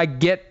the guy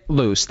get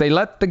loose. They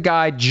let the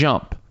guy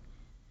jump,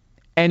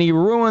 and he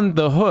ruined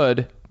the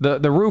hood,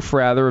 the roof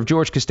rather, of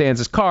George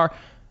Costanza's car.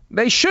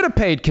 They should have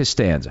paid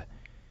Costanza.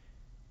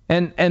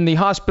 And the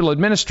hospital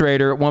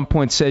administrator at one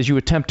point says you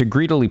attempt to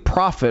greedily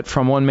profit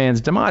from one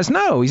man's demise.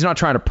 No, he's not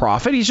trying to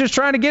profit. He's just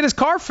trying to get his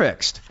car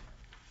fixed.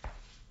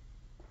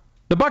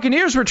 The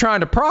Buccaneers were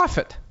trying to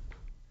profit.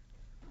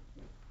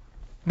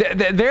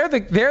 They're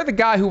the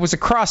guy who was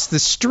across the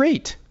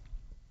street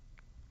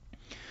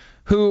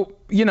who,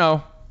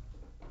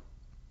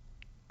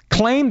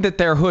 claimed that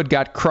their hood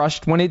got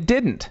crushed when it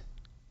didn't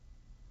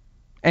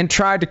and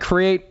tried to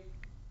create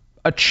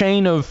a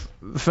chain of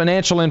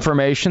financial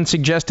information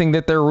suggesting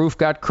that their roof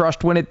got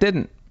crushed when it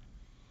didn't.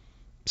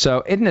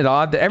 So isn't it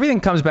odd that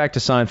everything comes back to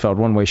Seinfeld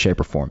one way, shape,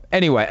 or form?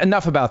 Anyway,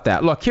 enough about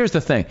that. Look, here's the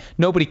thing.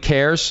 Nobody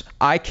cares.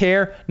 I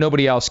care.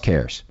 Nobody else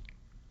cares.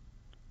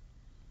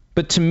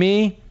 But to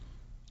me,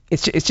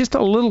 it's just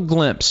a little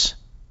glimpse.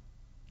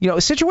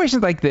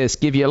 Situations like this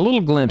give you a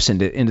little glimpse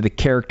into the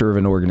character of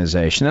an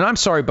organization. And I'm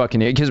sorry,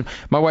 Buccaneer, because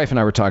my wife and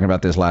I were talking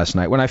about this last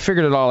night. When I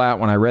figured it all out,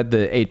 when I read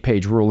the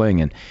 8-page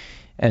ruling and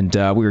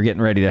we were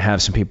getting ready to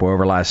have some people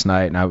over last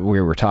night, and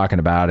we were talking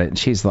about it, and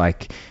she's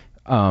like,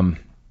 boy,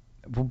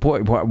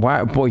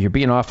 you're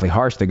being awfully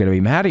harsh. They're going to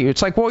be mad at you.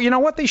 It's like, well, you know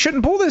what? They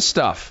shouldn't pull this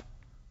stuff.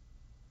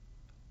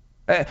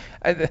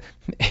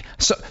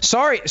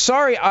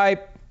 Sorry,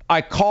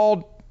 I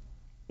called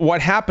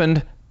what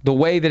happened the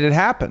way that it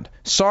happened.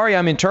 Sorry,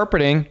 I'm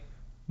interpreting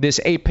this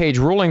 8-page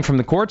ruling from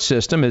the court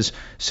system as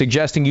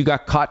suggesting you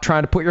got caught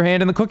trying to put your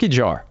hand in the cookie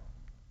jar.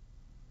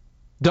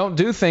 Don't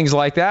do things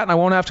like that, and I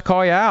won't have to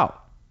call you out.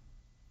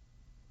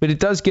 But it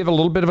does give a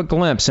little bit of a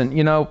glimpse. And,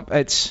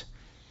 this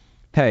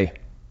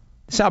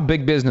is how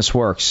big business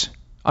works,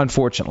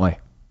 unfortunately.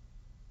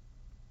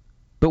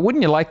 But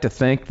wouldn't you like to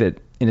think that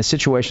in a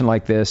situation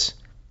like this?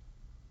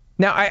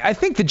 Now, I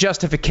think the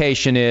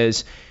justification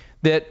is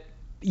that,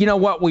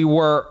 we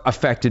were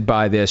affected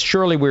by this.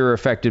 Surely we were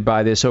affected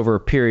by this over a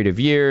period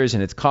of years,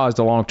 and it's caused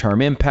a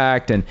long-term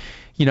impact. And,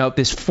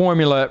 this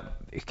formula,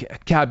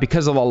 God,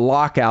 because of the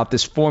lockout,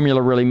 this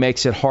formula really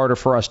makes it harder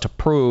for us to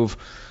prove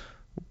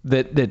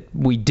that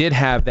we did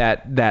have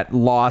that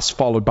loss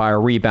followed by a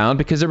rebound,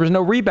 because there was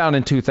no rebound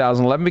in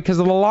 2011 because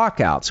of the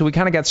lockout. So we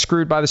kind of got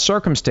screwed by the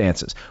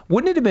circumstances.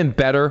 Wouldn't it have been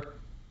better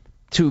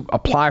to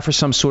apply for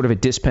some sort of a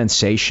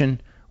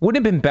dispensation?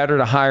 Wouldn't it have been better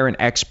to hire an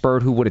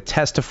expert who would have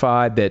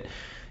testified that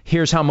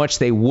here's how much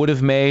they would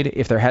have made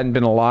if there hadn't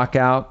been a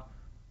lockout?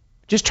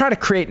 Just try to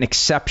create an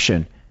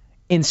exception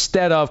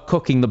instead of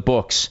cooking the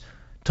books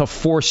to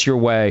force your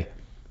way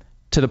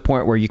to the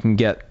point where you can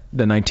get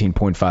the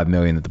 $19.5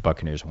 million that the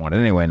Buccaneers wanted.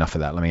 Anyway, enough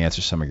of that. Let me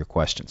answer some of your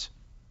questions.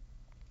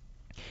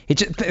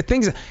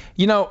 Things,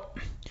 and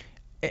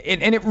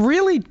it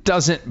really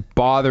doesn't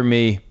bother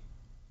me.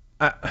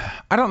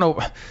 I don't know.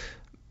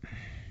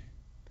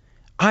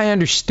 I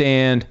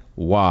understand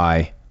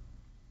why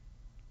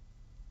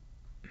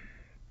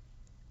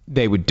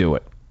they would do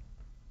it.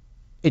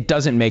 It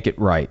doesn't make it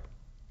right.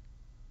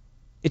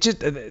 It's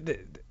just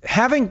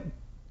having.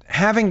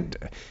 I'm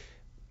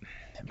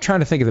trying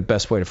to think of the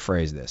best way to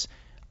phrase this.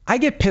 I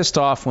get pissed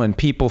off when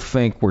people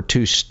think we're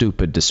too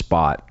stupid to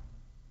spot.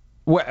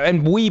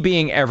 And we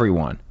being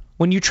everyone.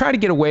 When you try to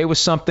get away with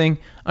something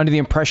under the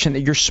impression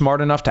that you're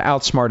smart enough to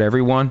outsmart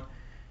everyone,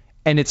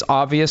 and it's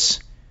obvious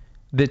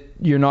that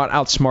you're not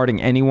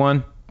outsmarting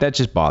anyone, that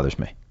just bothers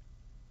me.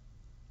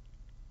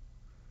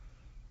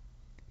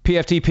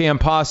 PFT PM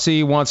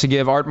Posse wants to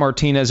give Art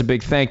Martinez a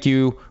big thank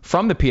you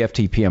from the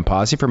PFT PM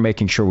Posse for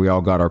making sure we all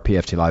got our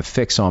PFT Live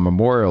fix on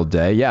Memorial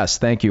Day. Yes,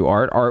 thank you,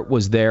 Art. Art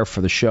was there for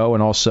the show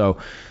and also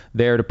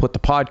there to put the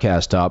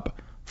podcast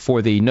up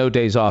for the No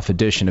Days Off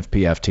edition of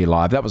PFT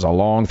Live. That was a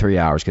long 3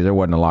 hours because there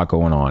wasn't a lot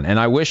going on. And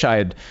I wish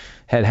I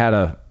had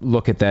a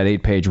look at that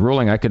 8-page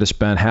ruling. I could have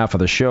spent half of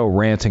the show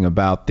ranting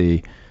about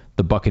the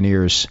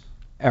Buccaneers'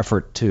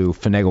 effort to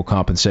finagle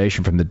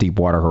compensation from the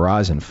Deepwater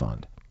Horizon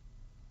Fund.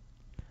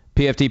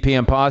 PFT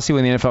PM Posse,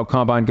 when the NFL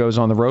Combine goes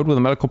on the road, will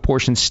the medical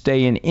portion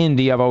stay in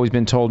Indy? I've always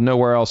been told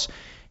nowhere else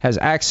has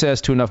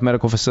access to enough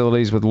medical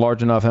facilities with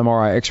large enough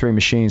MRI X-ray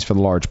machines for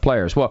the large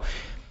players. Well,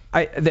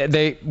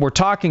 they were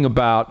talking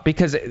about,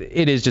 because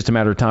it is just a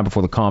matter of time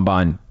before the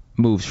Combine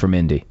moves from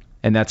Indy,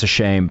 and that's a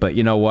shame. But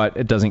you know what?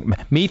 It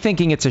doesn't. Me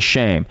thinking it's a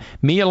shame.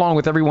 Me along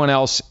with everyone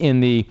else in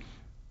the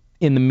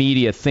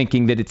media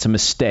thinking that it's a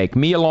mistake.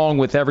 Me along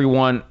with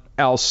everyone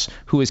else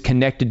who is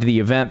connected to the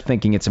event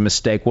thinking it's a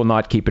mistake will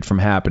not keep it from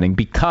happening,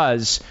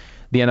 because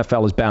the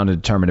NFL is bound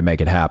and determined to make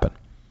it happen.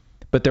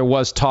 But there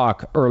was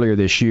talk earlier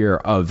this year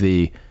of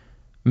the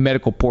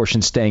medical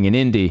portion staying in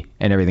Indy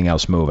and everything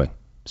else moving.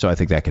 So I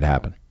think that could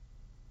happen.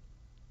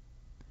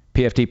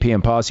 PFT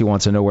PM Posse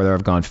wants to know whether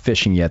I've gone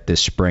fishing yet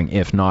this spring.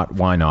 If not,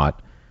 why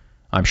not?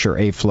 I'm sure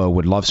A-Flow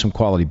would love some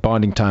quality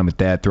bonding time with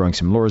Dad, throwing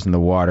some lures in the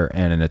water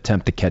and an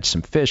attempt to catch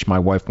some fish. My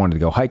wife wanted to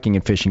go hiking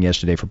and fishing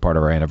yesterday for part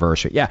of our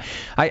anniversary. Yeah,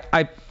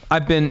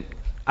 I've been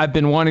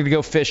wanting to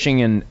go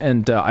fishing,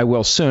 and I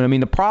will soon. I mean,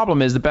 the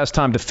problem is the best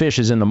time to fish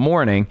is in the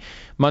morning.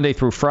 Monday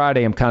through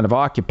Friday, I'm kind of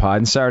occupied,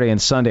 and Saturday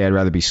and Sunday, I'd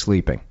rather be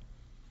sleeping.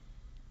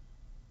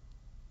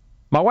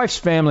 My wife's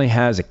family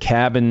has a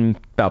cabin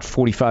about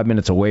 45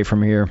 minutes away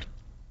from here,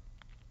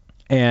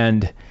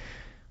 and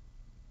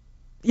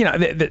you know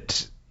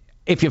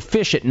if you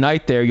fish at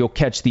night there, you'll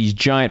catch these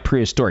giant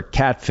prehistoric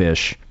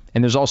catfish,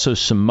 and there's also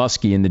some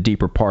muskie in the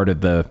deeper part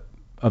of the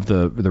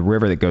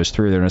river that goes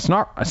through there. And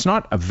it's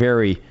not a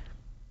very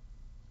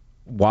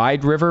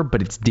wide river,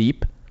 but it's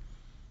deep.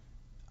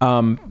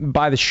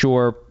 By the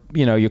shore,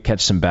 you'll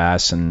catch some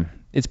bass, and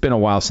it's been a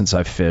while since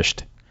I've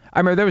fished. I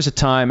remember there was a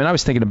time, and I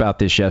was thinking about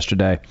this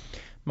yesterday.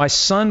 My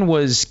son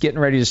was getting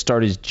ready to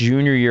start his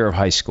junior year of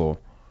high school,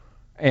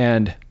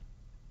 and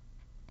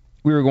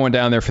we were going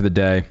down there for the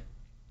day.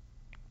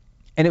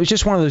 And it was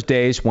just one of those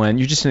days when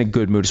you're just in a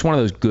good mood. It's one of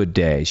those good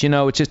days.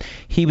 It's just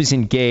he was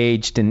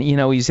engaged, and,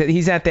 he's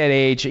at that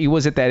age. He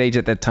was at that age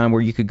at that time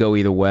where you could go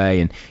either way.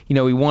 And, he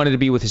wanted to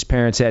be with his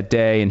parents that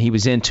day, and he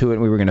was into it,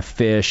 and we were going to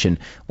fish. And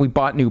we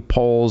bought new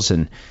poles,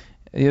 and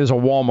there was a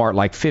Walmart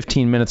like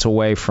 15 minutes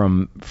away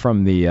from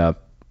the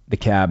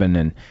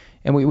cabin.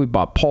 And we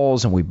bought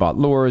poles, and we bought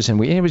lures,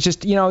 and it was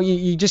just,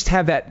 you just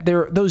have that.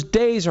 Those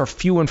days are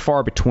few and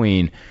far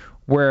between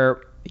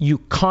where you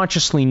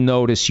consciously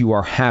notice you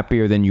are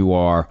happier than you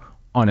are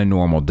on a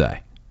normal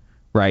day,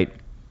 right?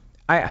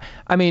 I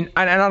mean,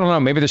 I don't know,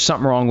 maybe there's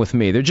something wrong with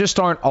me. There just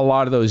aren't a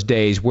lot of those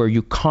days where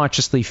you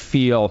consciously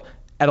feel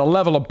at a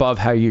level above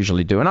how you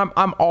usually do. And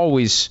I'm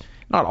always,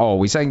 not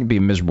always, I can be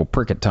a miserable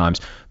prick at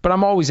times, but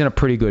I'm always in a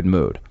pretty good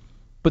mood.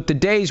 But the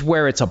days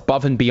where it's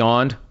above and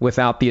beyond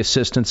without the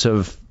assistance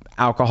of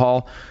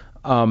alcohol,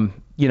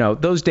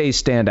 those days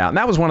stand out. And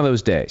that was one of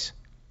those days.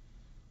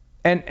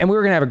 And we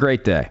were going to have a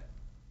great day.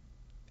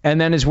 And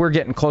then as we're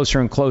getting closer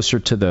and closer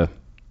to the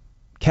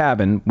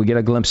cabin, we get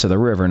a glimpse of the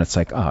river, and it's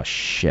like, oh,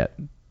 shit.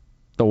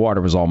 The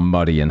water was all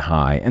muddy and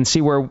high. And see,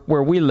 where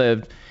we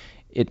lived,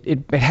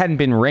 it hadn't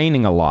been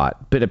raining a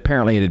lot, but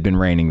apparently it had been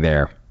raining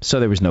there. So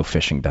there was no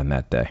fishing done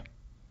that day.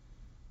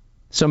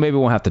 So maybe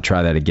we'll have to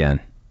try that again.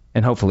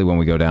 And hopefully when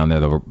we go down there,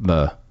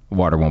 the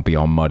water won't be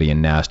all muddy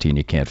and nasty and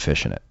you can't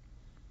fish in it.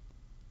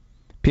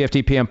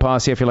 PFT PM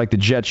Posse, I feel like the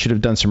Jets should have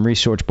done some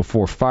research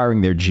before firing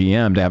their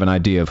GM to have an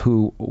idea of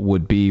who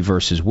would be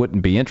versus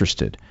wouldn't be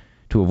interested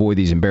to avoid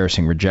these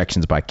embarrassing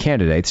rejections by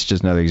candidates.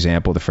 Just another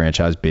example of the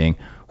franchise being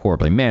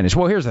horribly managed.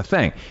 Well, here's the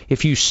thing.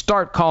 If you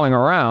start calling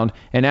around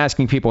and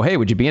asking people, hey,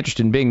 would you be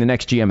interested in being the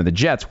next GM of the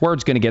Jets,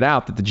 word's going to get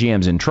out that the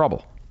GM's in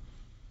trouble.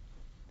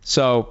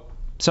 So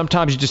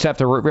sometimes you just have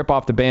to rip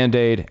off the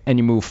Band-Aid and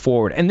you move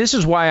forward. And this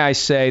is why I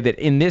say that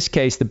in this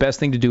case, the best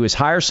thing to do is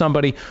hire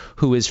somebody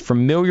who is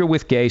familiar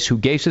with Gase, who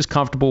Gase is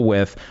comfortable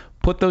with,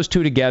 put those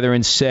two together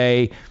and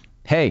say,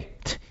 hey,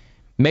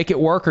 make it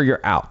work or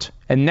you're out.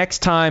 And next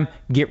time,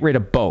 get rid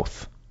of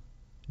both.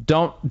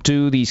 Don't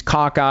do these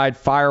cockeyed,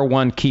 fire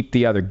one, keep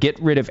the other.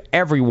 Get rid of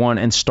everyone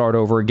and start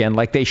over again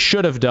like they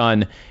should have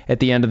done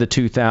at the end of the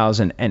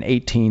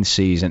 2018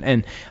 season.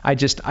 And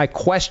I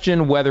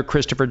question whether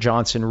Christopher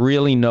Johnson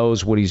really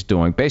knows what he's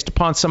doing. Based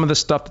upon some of the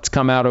stuff that's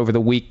come out over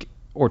the week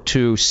or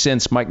two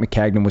since Mike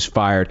Maccagnan was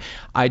fired,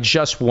 I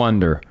just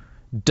wonder,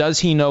 does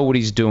he know what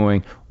he's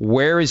doing?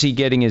 Where is he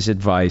getting his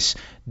advice?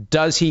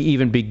 Does he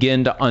even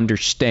begin to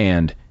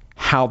understand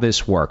how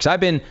this works? I've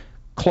been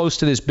close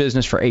to this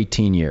business for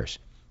 18 years.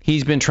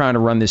 He's been trying to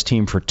run this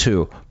team for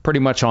 2, pretty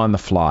much on the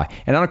fly.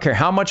 And I don't care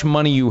how much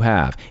money you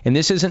have. And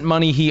this isn't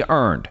money he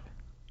earned.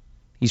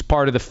 He's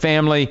part of the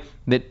family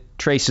that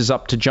traces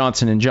up to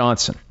Johnson &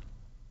 Johnson.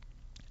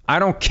 I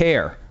don't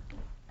care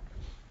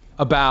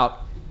about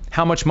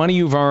how much money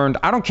you've earned.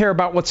 I don't care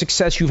about what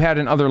success you've had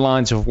in other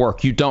lines of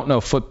work. You don't know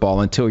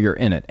football until you're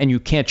in it. And you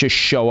can't just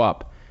show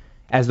up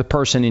as the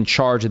person in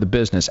charge of the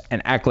business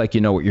and act like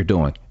you know what you're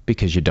doing,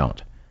 because you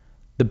don't.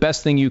 The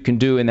best thing you can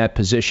do in that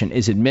position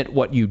is admit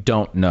what you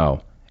don't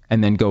know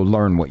and then go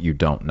learn what you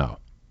don't know.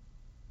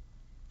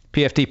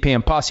 PFT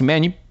PM Posse,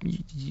 man,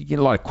 you get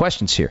a lot of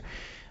questions here.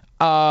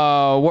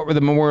 What were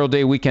the Memorial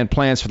Day weekend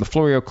plans for the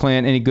Florio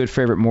clan? Any good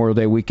favorite Memorial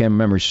Day weekend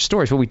memories or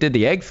stories? Well, we did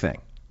the egg thing.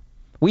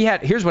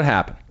 Here's what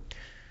happened.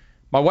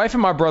 My wife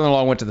and my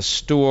brother-in-law went to the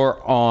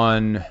store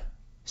on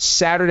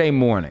Saturday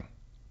morning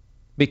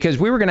because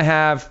we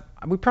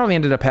probably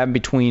ended up having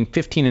between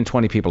 15 and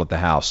 20 people at the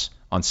house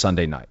on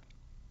Sunday night.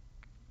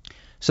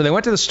 So they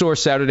went to the store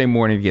Saturday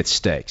morning to get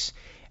steaks.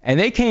 And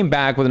they came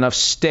back with enough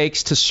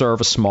steaks to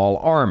serve a small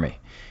army.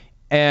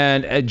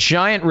 And a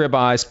giant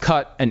ribeyes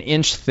cut an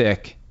inch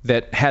thick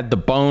that had the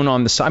bone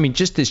on the side. I mean,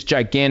 just this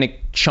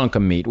gigantic chunk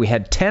of meat. We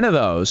had 10 of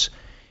those,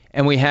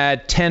 and we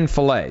had 10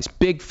 fillets,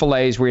 big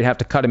fillets where you'd have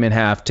to cut them in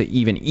half to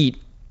even eat,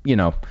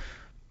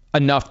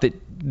 enough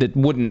that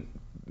wouldn't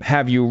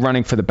have you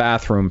running for the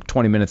bathroom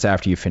 20 minutes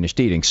after you finished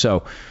eating.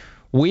 So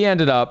we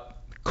ended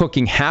up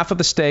cooking half of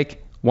the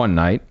steak one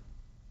night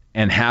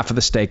and half of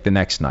the steak the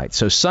next night.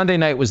 So Sunday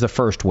night was the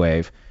first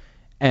wave,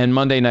 and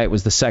Monday night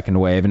was the second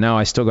wave, and now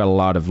I still got a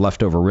lot of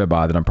leftover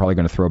ribeye that I'm probably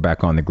going to throw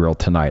back on the grill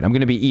tonight. I'm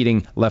going to be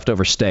eating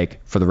leftover steak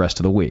for the rest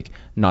of the week.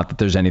 Not that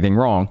there's anything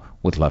wrong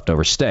with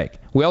leftover steak.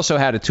 We also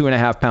had a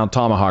 2.5-pound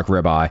tomahawk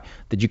ribeye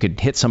that you could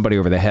hit somebody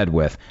over the head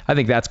with. I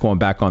think that's going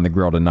back on the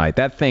grill tonight.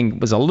 That thing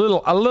was a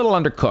little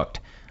undercooked.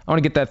 I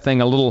want to get that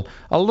thing a little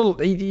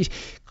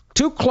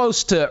too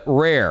close to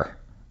rare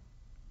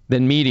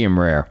than medium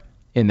rare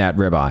in that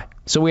ribeye.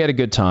 So we had a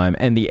good time,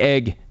 and the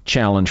egg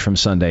challenge from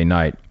Sunday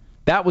night.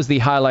 That was the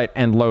highlight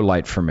and low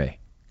light for me,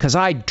 because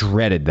I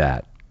dreaded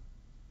that.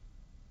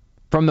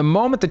 From the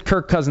moment that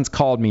Kirk Cousins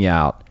called me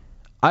out,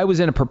 I was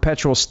in a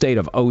perpetual state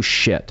of oh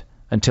shit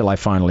until I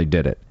finally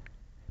did it.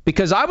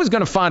 Because I was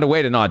going to find a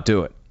way to not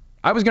do it.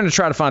 I was going to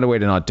try to find a way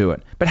to not do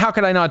it. But how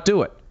could I not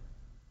do it?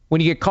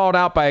 When you get called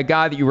out by a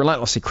guy that you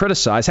relentlessly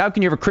criticize, how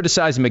can you ever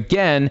criticize him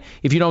again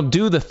if you don't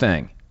do the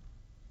thing?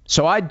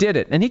 So I did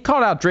it. And he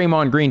called out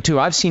Draymond Green too.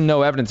 I've seen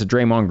no evidence that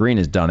Draymond Green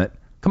has done it.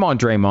 Come on,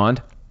 Draymond.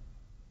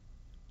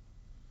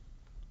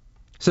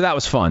 So that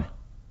was fun.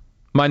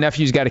 My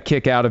nephews got a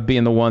kick out of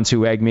being the ones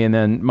who egged me, and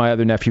then my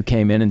other nephew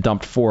came in and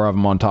dumped 4 of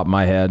them on top of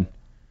my head.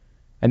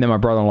 And then my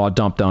brother-in-law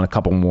dumped on a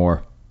couple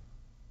more.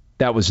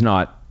 That was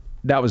not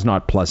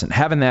pleasant.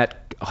 Having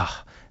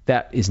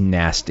that is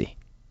nasty.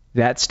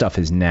 That stuff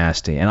is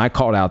nasty. And I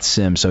called out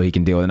Sim so he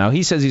can deal with it. Now,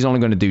 he says he's only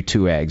going to do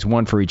 2 eggs,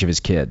 1 for each of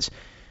his kids.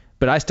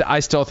 But I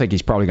still think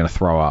he's probably going to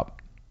throw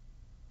up.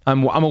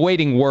 I'm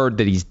awaiting word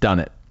that he's done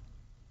it.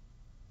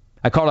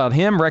 I called out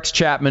him, Rex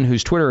Chapman,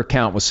 whose Twitter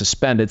account was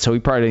suspended, so he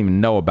probably didn't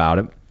even know about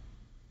it.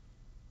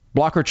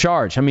 Blocker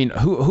charge. I mean,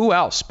 who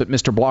else but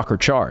Mr. Blocker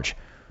charge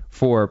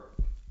for,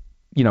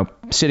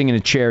 sitting in a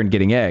chair and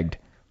getting egged?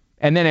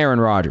 And then Aaron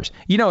Rodgers.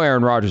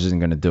 Aaron Rodgers isn't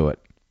going to do it.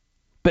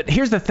 But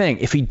here's the thing.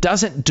 If he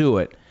doesn't do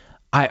it,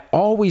 I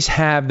always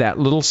have that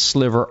little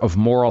sliver of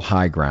moral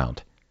high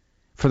ground.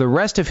 For the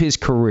rest of his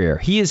career,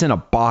 he is in a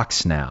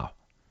box now.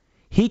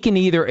 He can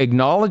either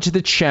acknowledge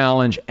the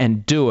challenge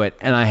and do it,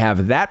 and I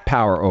have that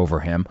power over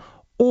him,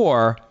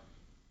 or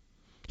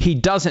he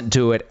doesn't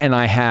do it, and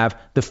I have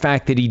the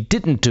fact that he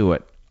didn't do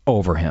it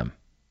over him.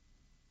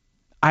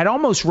 I'd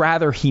almost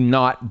rather he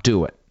not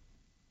do it.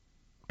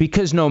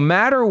 Because no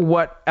matter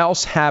what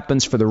else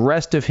happens for the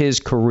rest of his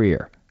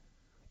career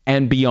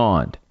and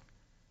beyond,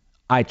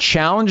 I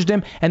challenged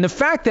him. And the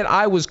fact that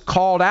I was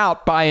called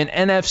out by an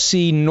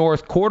NFC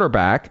North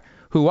quarterback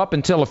who up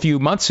until a few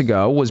months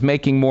ago was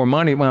making more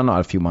money. Well, not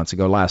a few months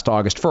ago, last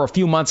August. For a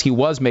few months, he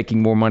was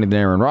making more money than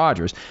Aaron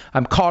Rodgers.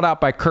 I'm called out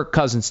by Kirk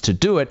Cousins to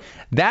do it.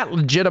 That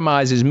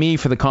legitimizes me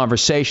for the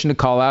conversation to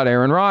call out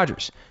Aaron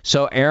Rodgers.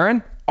 So,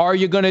 Aaron, are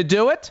you going to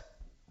do it?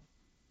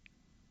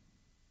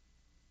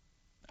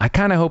 I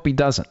kind of hope he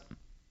doesn't.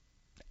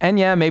 And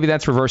yeah, maybe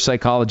that's reverse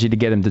psychology to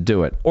get him to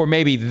do it. Or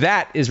maybe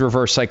that is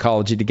reverse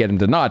psychology to get him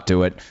to not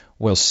do it.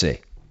 We'll see.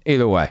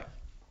 Either way,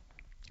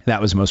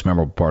 that was the most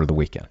memorable part of the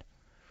weekend.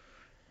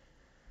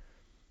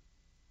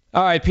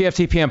 All right,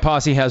 PFTPM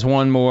Posse has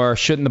one more.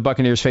 Shouldn't the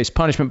Buccaneers face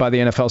punishment by the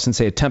NFL since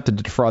they attempted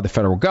to defraud the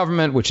federal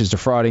government, which is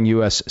defrauding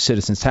U.S.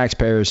 citizens,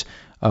 taxpayers,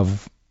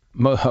 of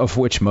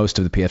which most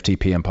of the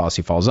PFTPM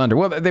Posse falls under?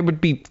 Well, they would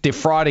be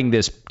defrauding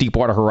this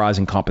Deepwater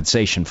Horizon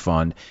Compensation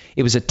Fund.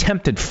 It was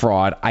attempted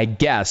fraud, I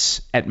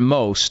guess, at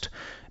most,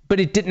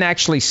 but it didn't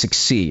actually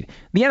succeed.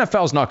 The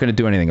NFL is not going to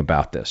do anything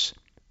about this.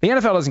 The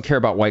NFL doesn't care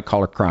about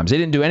white-collar crimes. They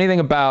didn't do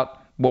anything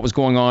about what was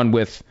going on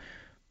with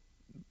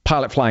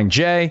Pilot Flying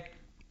J.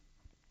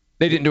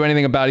 They didn't do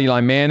anything about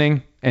Eli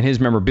Manning and his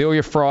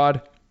memorabilia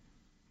fraud.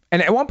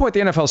 And at one point, the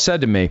NFL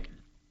said to me,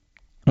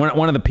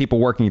 one of the people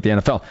working at the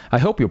NFL, I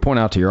hope you'll point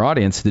out to your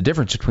audience the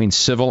difference between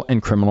civil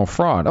and criminal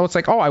fraud. Oh, it's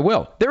like, I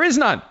will. There is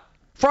none.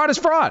 Fraud is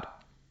fraud.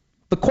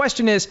 The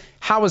question is,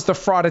 how is the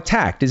fraud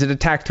attacked? Is it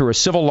attacked through a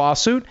civil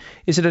lawsuit?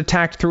 Is it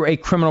attacked through a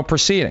criminal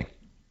proceeding?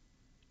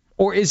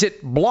 Or is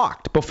it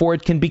blocked before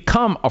it can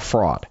become a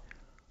fraud?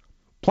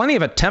 Plenty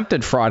of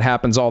attempted fraud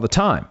happens all the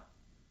time.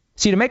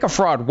 See, to make a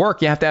fraud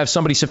work, you have to have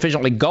somebody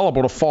sufficiently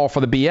gullible to fall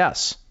for the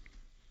BS.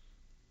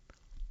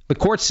 The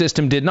court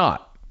system did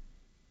not.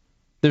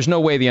 There's no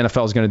way the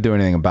NFL is going to do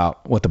anything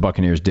about what the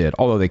Buccaneers did,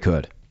 although they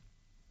could.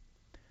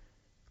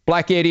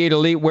 Black 88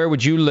 Elite, where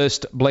would you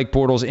list Blake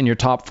Bortles in your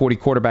top 40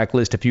 quarterback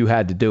list if you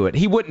had to do it?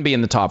 He wouldn't be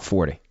in the top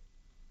 40.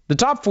 The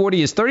top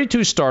 40 is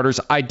 32 starters,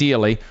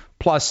 ideally,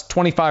 plus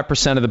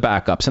 25% of the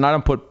backups. And I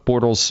don't put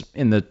Bortles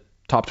in the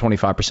top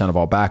 25% of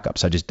all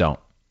backups. I just don't.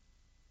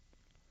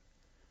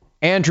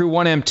 Andrew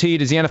 1MT,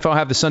 does the NFL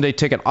have the Sunday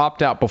ticket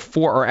opt-out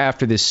before or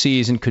after this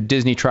season? Could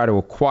Disney try to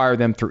acquire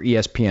them through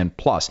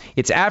ESPN+?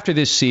 It's after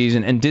this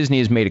season, and Disney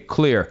has made it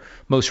clear,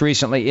 most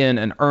recently in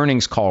an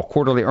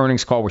quarterly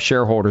earnings call with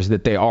shareholders,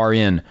 that they are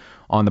in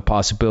on the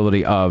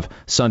possibility of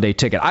Sunday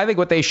ticket. I think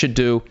what they should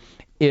do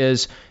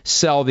is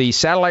sell the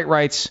satellite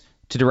rights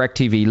to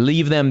DirecTV,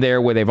 leave them there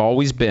where they've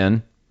always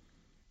been,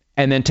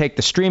 and then take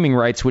the streaming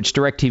rights, which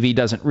DirecTV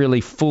doesn't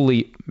really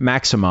fully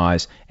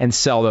maximize, and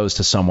sell those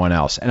to someone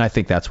else. And I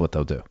think that's what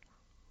they'll do.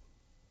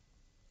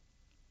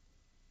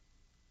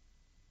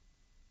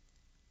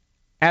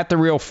 At the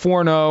Real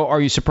Forno,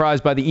 are you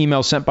surprised by the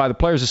email sent by the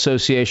Players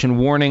Association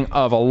warning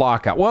of a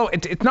lockout? Well,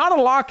 it's not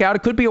a lockout.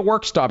 It could be a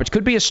work stoppage. It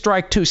could be a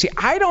strike too. See,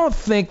 I don't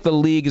think the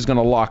league is going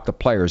to lock the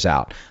players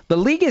out. The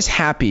league is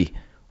happy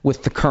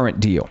with the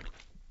current deal.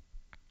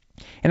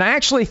 And I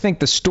actually think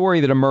the story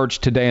that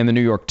emerged today in the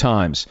New York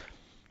Times,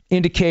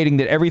 indicating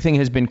that everything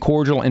has been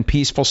cordial and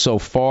peaceful so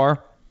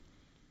far,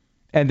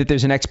 and that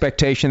there's an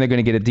expectation they're going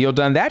to get a deal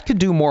done, that could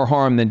do more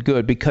harm than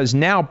good, because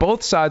now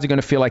both sides are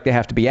going to feel like they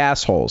have to be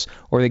assholes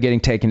or they're getting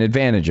taken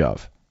advantage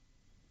of.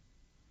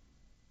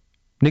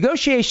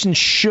 Negotiations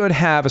should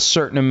have a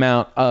certain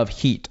amount of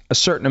heat, a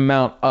certain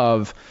amount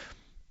of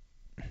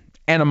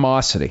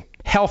animosity,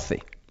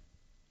 healthy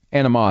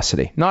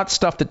animosity, not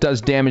stuff that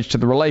does damage to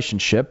the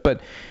relationship, but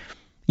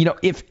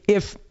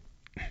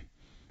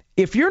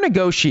if you're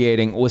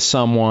negotiating with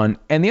someone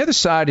and the other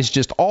side is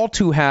just all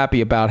too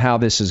happy about how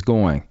this is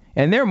going,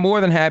 and they're more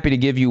than happy to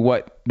give you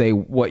what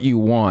you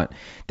want,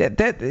 are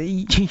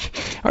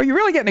you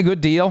really getting a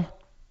good deal?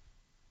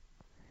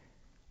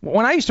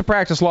 When I used to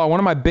practice law, one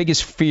of my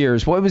biggest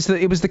fears, it was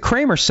the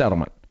Kramer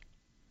settlement.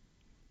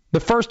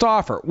 The first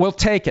offer, we'll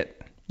take it.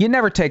 You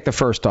never take the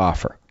first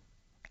offer.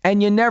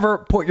 And you never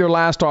put your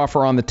last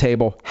offer on the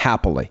table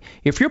happily.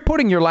 If you're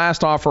putting your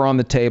last offer on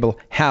the table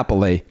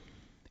happily,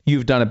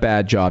 you've done a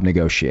bad job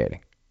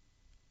negotiating.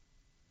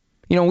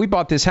 We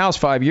bought this house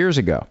 5 years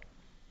ago.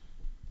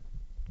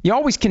 You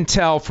always can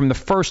tell from the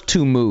first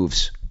two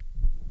moves.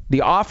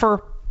 The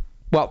offer,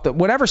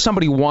 whatever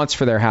somebody wants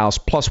for their house,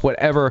 plus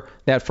whatever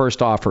that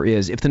first offer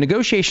is. If the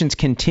negotiations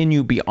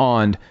continue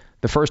beyond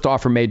the first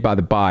offer made by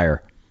the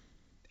buyer,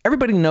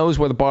 everybody knows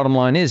where the bottom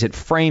line is. It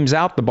frames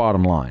out the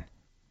bottom line.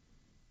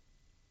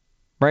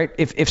 Right?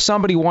 If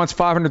somebody wants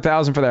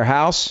 $500,000 for their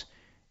house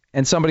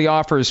and somebody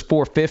offers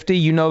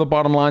 $450,000, the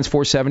bottom line's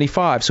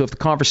 $475,000. So if the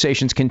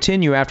conversations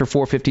continue after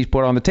 $450,000 is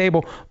put on the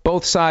table,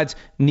 both sides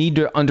need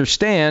to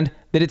understand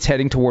that it's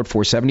heading toward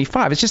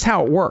 $475,000. It's just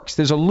how it works.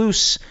 There's a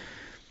loose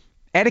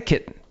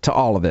etiquette to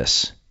all of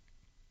this.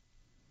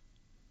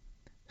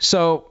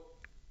 So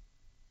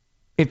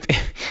if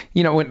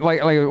when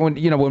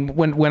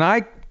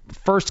I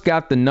first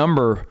got the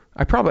number,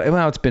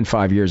 it's been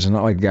 5 years. It's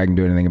not like I can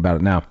do anything about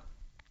it now.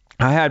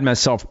 I had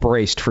myself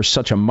braced for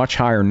such a much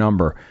higher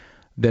number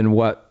than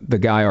what the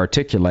guy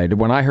articulated.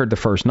 When I heard the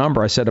first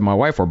number, I said to my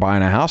wife, we're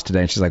buying a house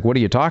today. And she's like, what are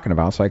you talking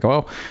about? It's like,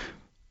 well,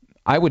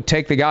 I would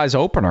take the guy's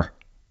opener,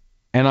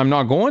 and I'm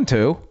not going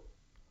to.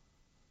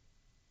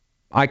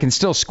 I can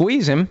still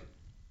squeeze him.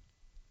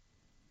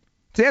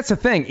 See, that's the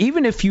thing.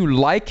 Even if you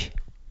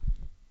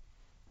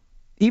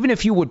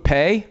would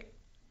pay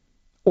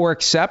or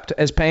accept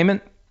as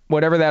payment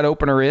whatever that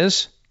opener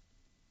is,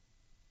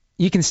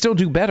 you can still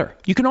do better.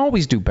 You can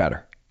always do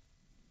better.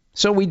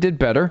 So we did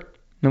better,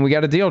 and we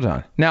got a deal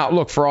done. Now,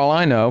 look, for all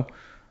I know,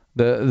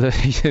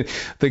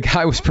 the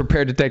guy was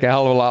prepared to take a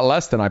hell of a lot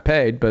less than I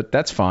paid, but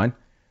that's fine,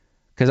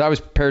 because I was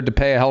prepared to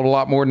pay a hell of a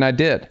lot more than I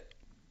did.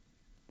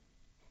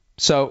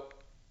 So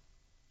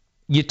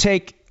you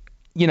take,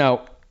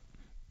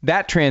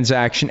 that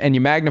transaction and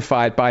you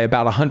magnify it by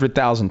about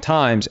 100,000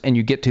 times, and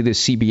you get to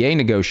this CBA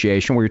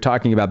negotiation where you're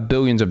talking about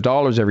billions of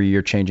dollars every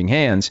year changing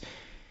hands.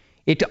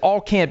 It all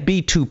can't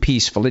be too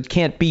peaceful. It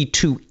can't be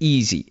too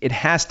easy. It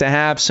has to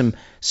have some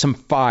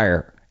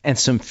fire and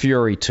some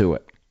fury to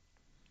it.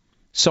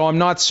 So I'm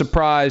not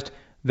surprised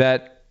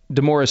that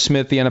DeMaurice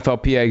Smith, the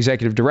NFLPA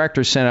executive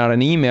director, sent out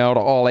an email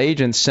to all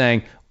agents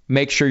saying,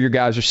 make sure your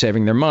guys are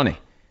saving their money.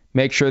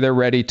 Make sure they're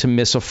ready to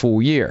miss a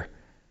full year.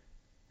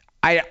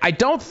 I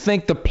don't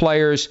think the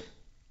players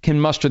can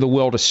muster the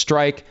will to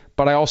strike,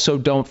 but I also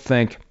don't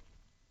think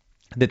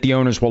that the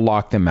owners will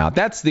lock them out.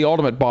 That's the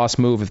ultimate boss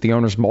move if the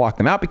owners lock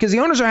them out, because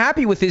the owners are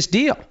happy with this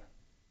deal.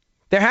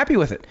 They're happy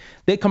with it.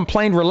 They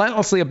complained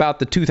relentlessly about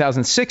the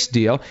 2006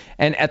 deal,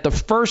 and at the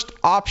first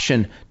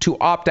option to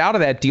opt out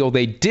of that deal,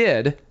 they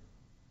did.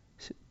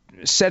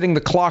 setting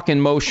the clock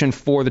in motion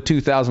for the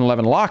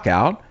 2011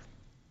 lockout,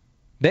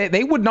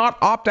 they would not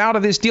opt out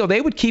of this deal. They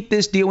would keep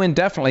this deal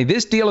indefinitely.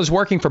 This deal is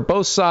working for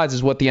both sides,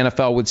 is what the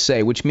NFL would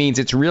say, which means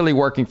it's really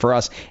working for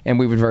us, and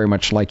we would very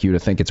much like you to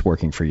think it's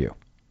working for you.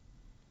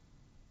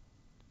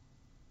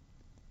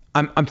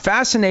 I'm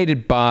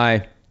fascinated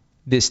by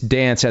this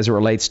dance as it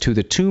relates to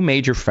the two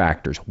major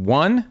factors.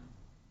 One,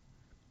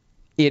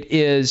 it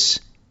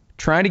is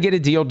trying to get a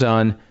deal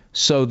done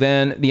so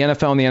then the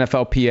NFL and the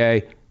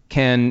NFLPA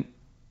can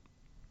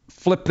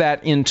flip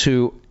that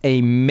into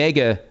a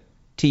mega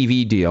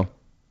TV deal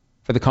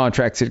for the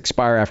contracts that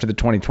expire after the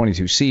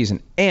 2022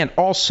 season. And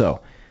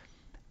also,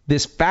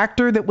 this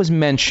factor that was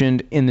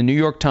mentioned in the New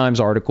York Times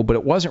article, but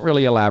it wasn't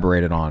really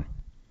elaborated on,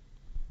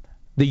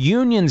 the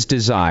union's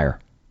desire,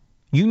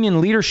 union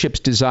leadership's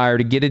desire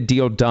to get a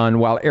deal done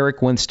while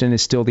Eric Winston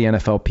is still the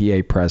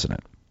NFLPA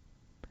president.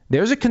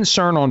 There's a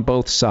concern on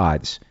both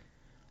sides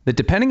that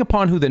depending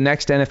upon who the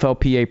next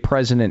NFLPA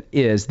president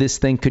is, this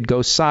thing could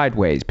go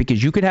sideways,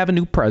 because you could have a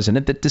new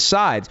president that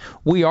decides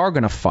we are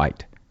going to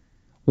fight.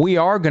 We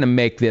are going to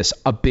make this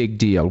a big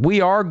deal.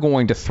 We are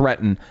going to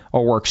threaten a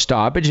work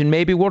stoppage, and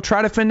maybe we'll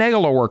try to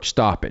finagle a work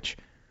stoppage.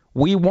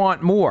 We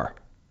want more.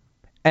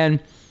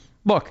 And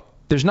look,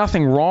 there's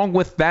nothing wrong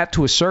with that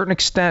to a certain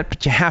extent,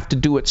 but you have to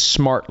do it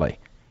smartly.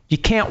 You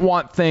can't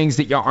want things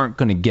that you aren't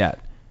going to get.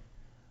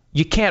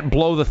 You can't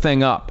blow the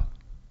thing up.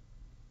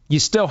 You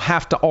still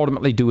have to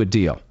ultimately do a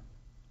deal.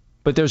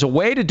 But there's a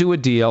way to do a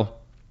deal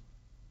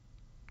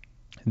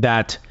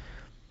that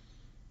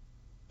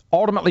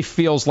ultimately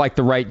feels like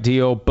the right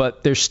deal,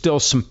 but there's still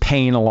some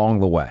pain along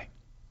the way.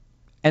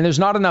 And there's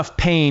not enough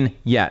pain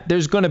yet.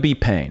 There's going to be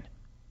pain,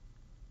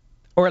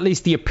 or at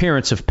least the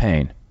appearance of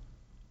pain.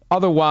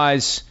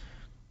 Otherwise,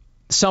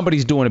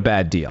 somebody's doing a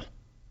bad deal.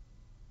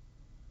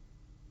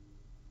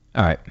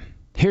 All right.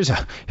 Here's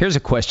a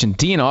question.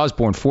 Dean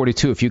Osborne,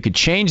 42. If you could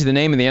change the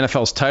name of the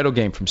NFL's title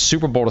game from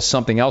Super Bowl to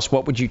something else,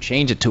 what would you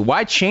change it to?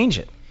 Why change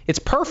it? It's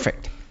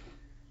perfect.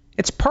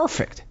 It's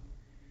perfect.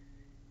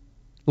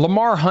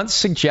 Lamar Hunt's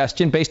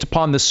suggestion based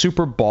upon the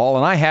Super Bowl,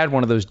 and I had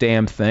one of those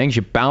damn things.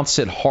 You bounce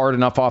it hard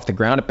enough off the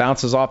ground, it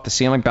bounces off the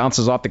ceiling,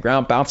 bounces off the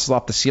ground, bounces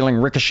off the ceiling,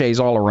 ricochets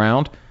all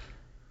around.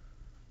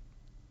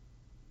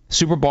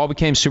 Super Bowl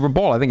became Super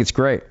Bowl. I think it's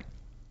great.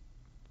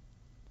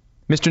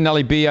 Mr.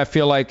 Nelly B, I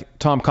feel like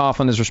Tom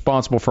Coughlin is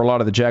responsible for a lot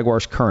of the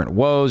Jaguars' current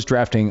woes,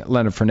 drafting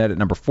Leonard Fournette at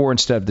number 4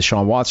 instead of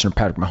Deshaun Watson or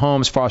Patrick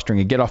Mahomes,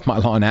 fostering a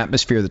get-off-my-lawn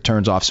atmosphere that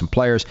turns off some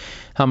players.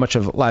 How much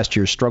of last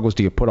year's struggles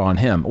do you put on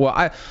him?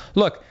 Well,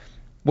 look,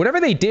 whatever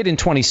they did in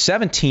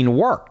 2017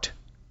 worked.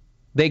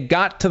 They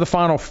got to the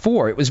Final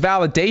Four. It was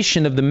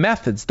validation of the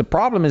methods. The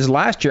problem is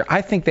last year,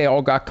 I think they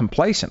all got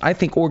complacent. I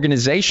think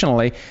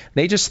organizationally,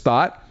 they just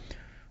thought,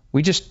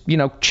 we just,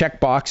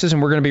 check boxes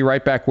and we're going to be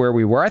right back where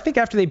we were. I think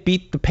after they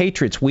beat the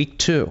Patriots week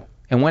 2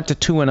 and went to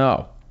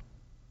 2-0,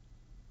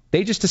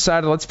 they just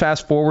decided, let's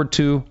fast forward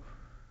to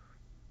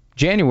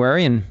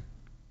January and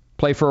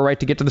play for a right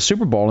to get to the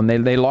Super Bowl. And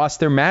they lost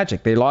their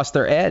magic. They lost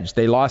their edge.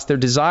 They lost their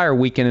desire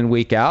week in and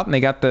week out. And they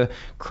got the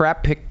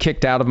crap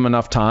kicked out of them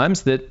enough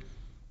times that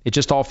it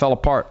just all fell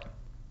apart.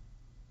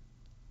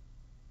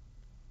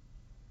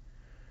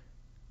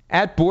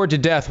 At Bored to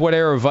Death, what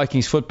era of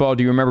Vikings football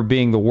do you remember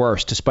being the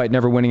worst? Despite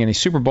never winning any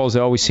Super Bowls, they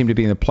always seem to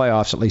be in the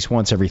playoffs at least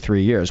once every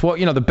 3 years. Well,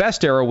 the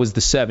best era was the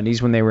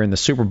 70s when they were in the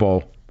Super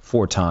Bowl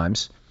 4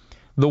 times.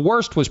 The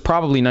worst was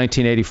probably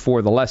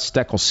 1984, the Les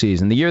Steckel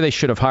season, the year they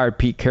should have hired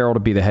Pete Carroll to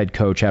be the head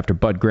coach after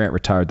Bud Grant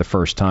retired the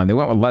first time. They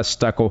went with Les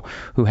Steckel,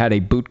 who had a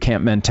boot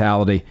camp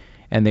mentality,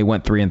 and they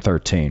went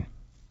 3-13.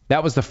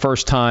 That was the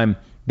first time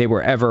they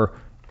were ever,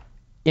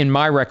 in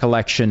my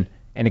recollection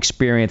and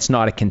experience,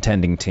 not a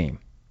contending team.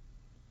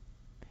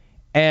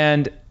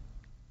 And,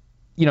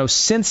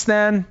 since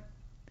then,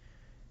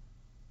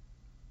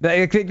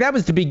 that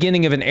was the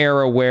beginning of an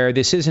era where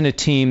this isn't a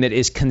team that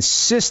is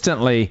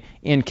consistently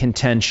in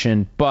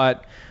contention,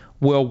 but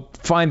will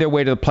find their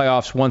way to the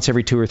playoffs once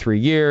every 2 or 3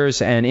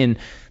 years. And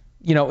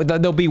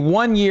there'll be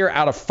 1 year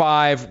out of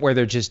 5 where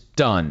they're just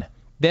done.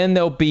 Then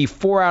there'll be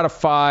 4 out of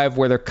 5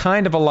 where they're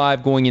kind of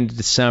alive going into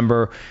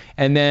December.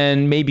 And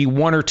then maybe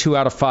 1 or 2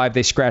 out of 5,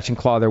 they scratch and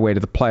claw their way to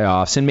the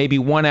playoffs. And maybe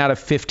 1 out of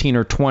 15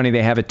 or 20,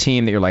 they have a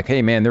team that you're like,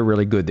 hey, man, they're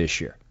really good this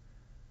year.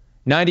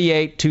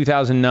 98,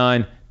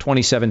 2009,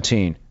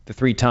 2017, the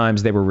 3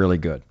 times they were really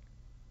good.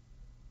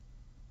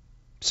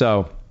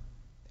 So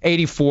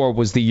 84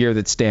 was the year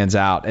that stands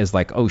out as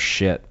like, oh,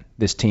 shit,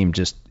 this team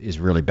just is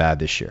really bad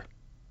this year.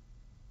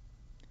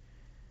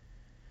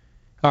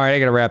 All right, I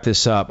got to wrap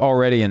this up.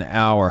 Already an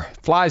hour.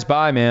 Flies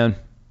by, man.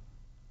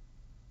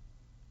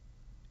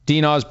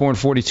 Dean Osborne,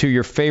 42,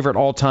 your favorite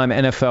all-time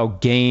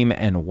NFL game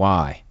and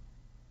why?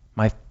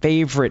 My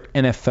favorite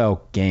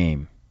NFL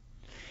game.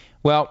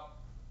 Well,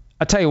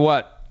 I'll tell you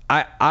what.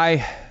 And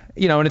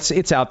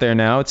it's out there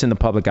now. It's in the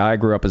public eye. I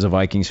grew up as a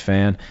Vikings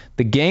fan.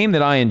 The game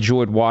that I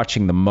enjoyed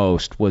watching the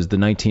most was the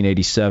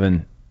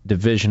 1987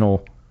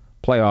 divisional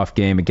playoff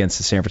game against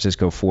the San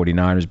Francisco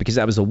 49ers, because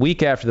that was the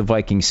week after the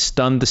Vikings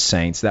stunned the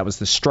Saints. That was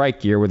the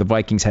strike year where the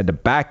Vikings had to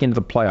back into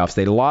the playoffs.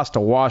 They lost to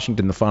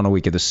Washington the final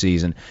week of the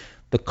season.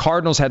 The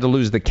Cardinals had to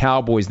lose to the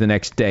Cowboys the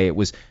next day. It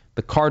was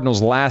the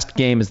Cardinals' last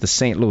game as the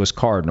St. Louis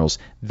Cardinals.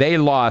 They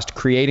lost,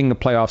 creating the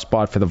playoff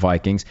spot for the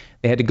Vikings.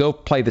 They had to go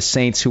play the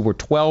Saints, who were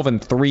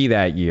 12-3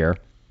 that year.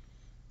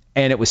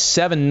 And it was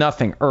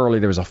 7-0 early.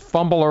 There was a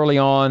fumble early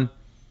on.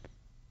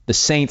 The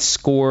Saints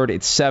scored.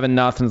 It's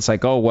 7-0. It's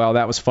like, oh, well,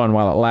 that was fun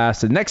while it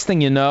lasted. Next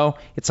thing you know,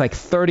 it's like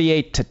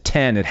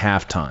 38-10 at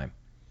halftime.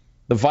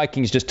 The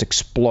Vikings just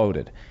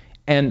exploded.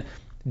 And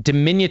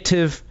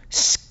diminutive,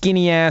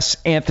 skinny-ass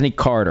Anthony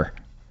Carter.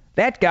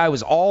 That guy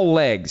was all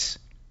legs.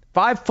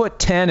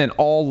 5'10" and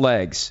all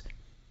legs.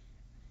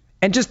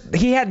 And just,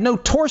 he had no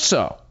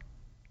torso.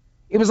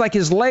 It was like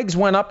his legs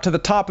went up to the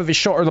top of his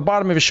shoulder, or the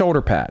bottom of his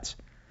shoulder pads.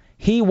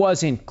 He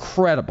was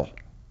incredible.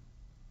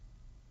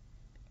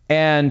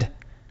 And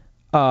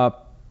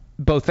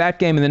both that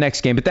game and the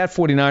next game, but that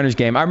 49ers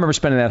game, I remember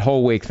spending that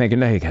whole week thinking,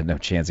 no, you got no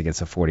chance against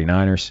the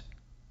 49ers.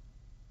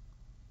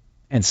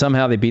 And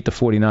somehow they beat the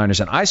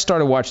 49ers. And I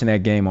started watching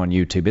that game on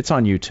YouTube. It's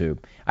on YouTube.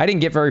 I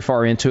didn't get very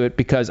far into it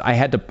because I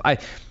had to,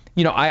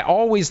 I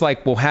always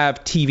will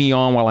have TV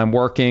on while I'm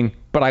working,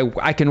 but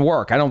I can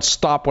work. I don't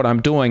stop what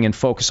I'm doing and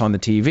focus on the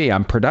TV.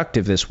 I'm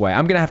productive this way.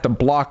 I'm going to have to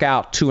block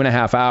out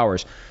 2.5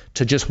 hours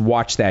to just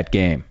watch that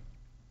game.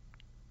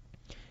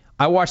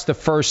 I watched the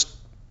first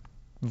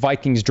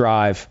Vikings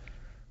drive,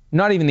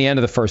 not even the end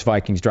of the first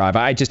Vikings drive.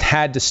 I just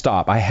had to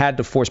stop. I had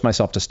to force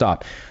myself to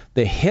stop.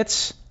 The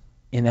hits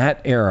in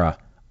that era,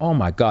 oh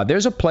my God.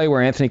 There's a play where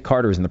Anthony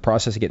Carter is in the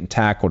process of getting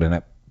tackled, and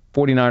a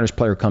 49ers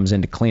player comes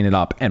in to clean it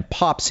up and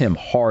pops him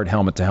hard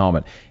helmet to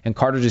helmet. And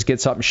Carter just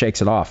gets up and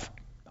shakes it off.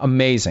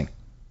 Amazing.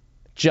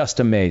 Just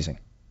amazing.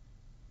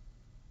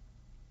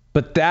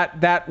 But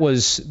that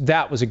was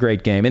a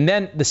great game. And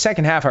then the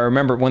second half, I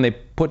remember when they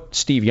put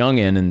Steve Young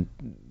in and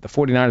the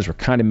 49ers were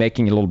kind of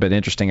making it a little bit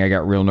interesting, I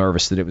got real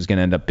nervous that it was going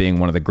to end up being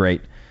one of the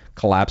great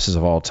collapses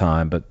of all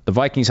time. But the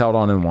Vikings held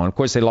on and won. Of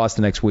course, they lost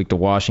the next week to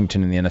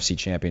Washington in the NFC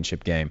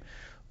Championship game.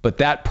 But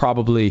that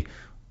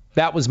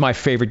was my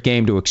favorite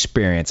game to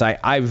experience.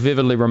 I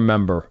vividly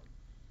remember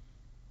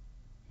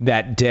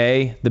that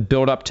day, the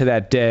build up to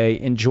that day,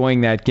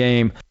 enjoying that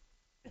game,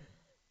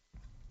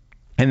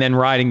 and then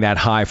riding that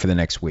high for the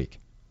next week.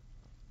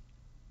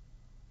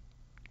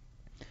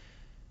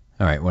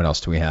 All right, what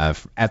else do we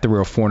have? At the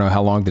Real Forno,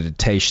 how long did it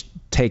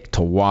take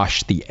to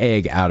wash the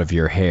egg out of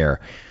your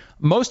hair?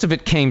 Most of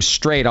it came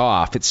straight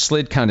off. It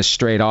slid kind of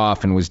straight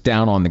off and was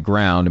down on the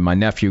ground, and my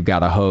nephew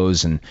got a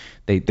hose, and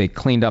they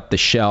cleaned up the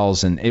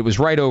shells, and it was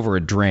right over a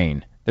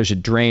drain. There's a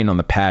drain on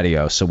the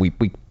patio, so we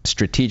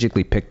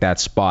strategically picked that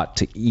spot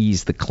to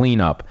ease the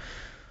cleanup.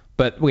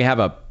 But we have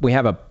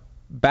a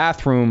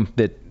bathroom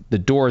that the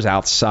door's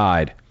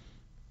outside.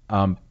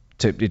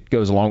 It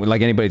goes along with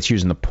like anybody that's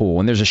using the pool,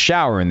 and there's a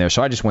shower in there,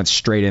 so I just went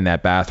straight in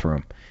that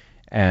bathroom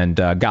and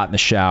got in the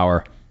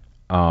shower,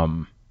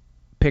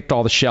 picked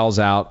all the shells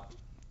out,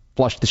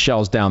 flushed the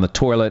shells down the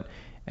toilet,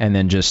 and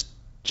then just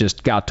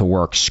got to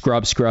work.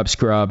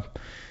 Scrub.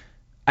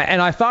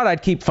 And I thought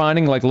I'd keep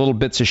finding like little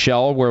bits of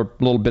shell where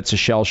little bits of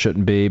shell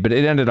shouldn't be, but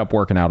it ended up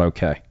working out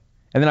okay.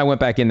 And then I went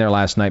back in there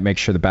last night, make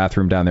sure the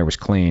bathroom down there was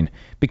clean,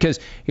 because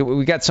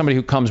we got somebody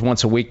who comes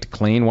once a week to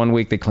clean. One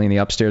week they clean the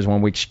upstairs,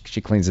 one week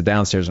she cleans the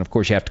downstairs, and of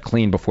course you have to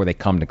clean before they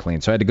come to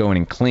clean. So I had to go in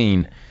and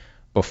clean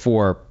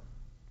before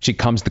she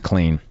comes to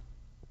clean.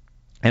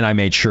 And I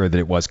made sure that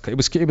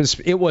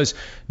it was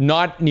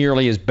not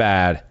nearly as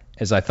bad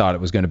as I thought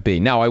it was going to be.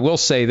 Now, I will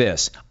say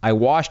this. I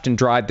washed and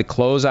dried the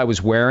clothes I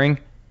was wearing,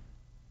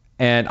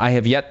 and I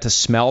have yet to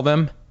smell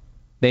them.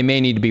 They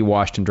may need to be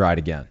washed and dried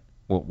again.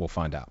 We'll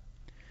find out.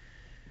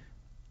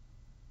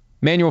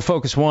 Manual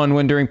Focus 1,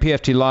 when during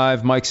PFT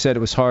Live, Mike said it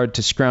was hard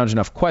to scrounge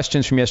enough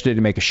questions from yesterday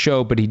to make a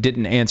show, but he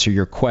didn't answer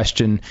your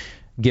question.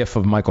 GIF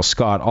of Michael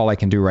Scott. All I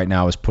can do right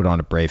now is put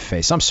on a brave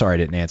face. I'm sorry I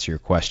didn't answer your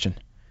question.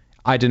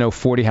 I don't know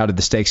 40. How did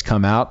the stakes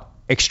come out?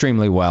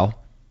 Extremely well.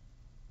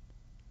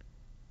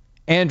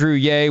 Andrew,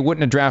 yay.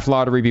 Wouldn't a draft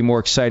lottery be more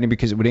exciting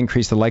because it would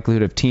increase the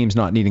likelihood of teams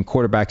not needing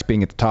quarterbacks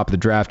being at the top of the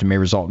draft and may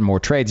result in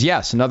more trades?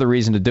 Yes, another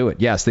reason to do it.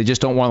 Yes, they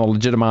just don't want to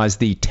legitimize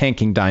the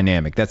tanking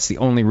dynamic. That's the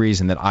only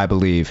reason that I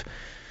believe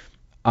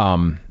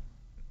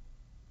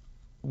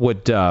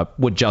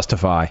would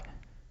justify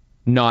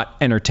not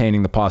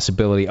entertaining the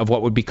possibility of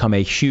what would become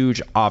a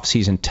huge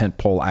offseason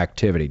tentpole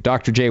activity.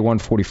 Dr.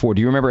 J144,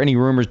 do you remember any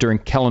rumors during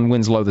Kellen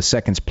Winslow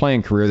II's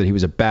playing career that he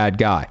was a bad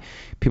guy?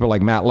 People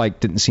like Matt Like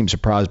didn't seem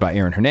surprised by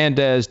Aaron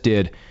Hernandez.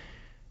 Did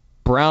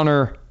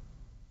Browner,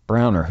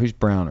 who's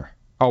Browner?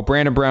 Oh,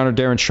 Brandon Browner,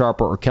 Darren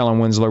Sharper, or Kellen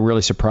Winslow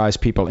really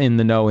surprised people in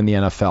the know in the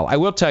NFL? I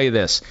will tell you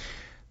this.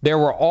 There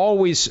were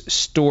always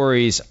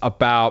stories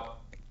about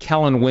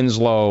Kellen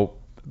Winslow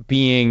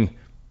being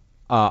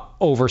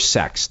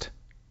oversexed.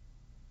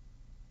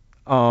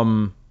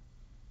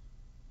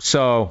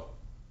 So,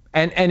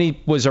 and he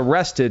was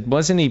arrested.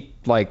 Wasn't he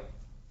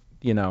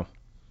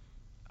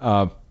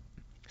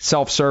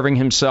self-serving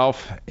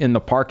himself in the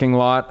parking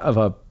lot of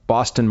a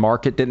Boston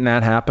Market, didn't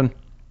that happen?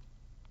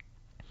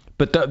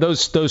 But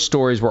those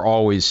stories were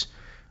always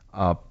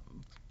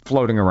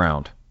floating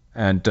around,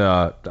 and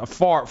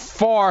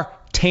far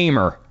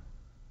tamer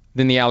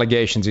than the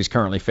allegations he's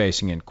currently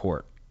facing in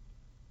court.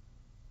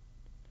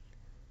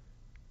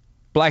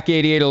 Black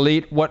 88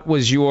 Elite, what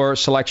was your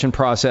selection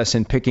process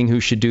in picking who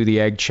should do the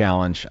egg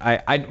challenge?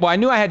 I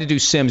knew I had to do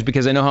Sims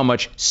because I know how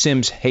much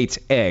Sims hates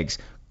eggs.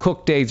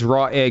 Cooked eggs,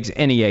 raw eggs,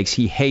 any eggs.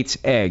 He hates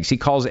eggs. He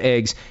calls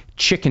eggs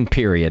chicken,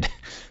 period.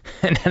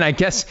 And I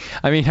guess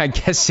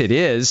it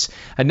is.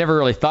 I never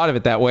really thought of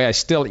it that way. I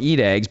still eat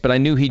eggs, but I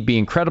knew he'd be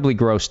incredibly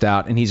grossed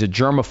out, and he's a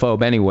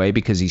germaphobe anyway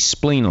because he's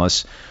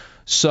spleenless.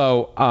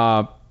 So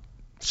I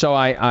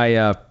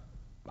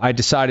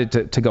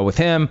decided to go with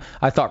him.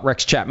 I thought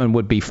Rex Chapman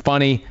would be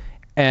funny,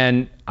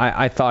 and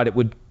I thought it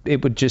would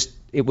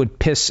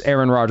piss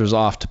Aaron Rodgers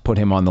off to put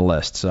him on the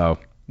list. So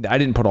I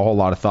didn't put a whole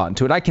lot of thought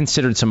into it. I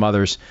considered some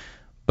others,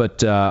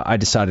 but I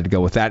decided to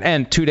go with that.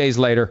 And 2 days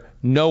later,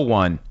 no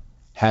one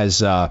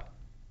has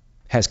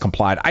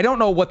complied. I don't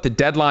know what the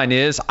deadline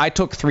is. I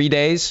took 3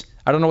 days.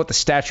 I don't know what the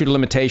statute of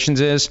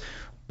limitations is,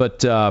 but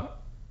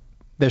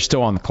they're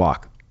still on the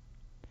clock.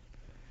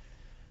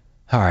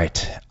 All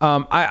right.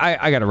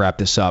 I got to wrap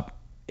this up.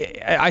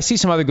 I see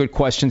some other good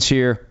questions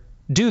here.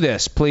 Do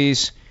this,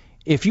 please.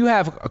 If you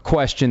have a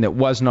question that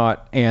was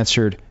not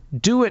answered,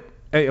 do it.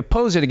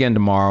 Pose it again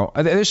tomorrow.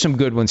 There's some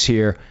good ones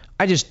here.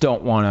 I just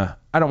don't want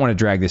to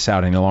drag this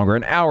out any longer.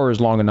 An hour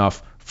is long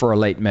enough for a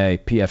late May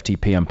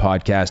PFTPM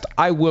podcast.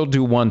 I will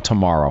do one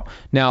tomorrow.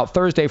 Now,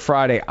 Thursday,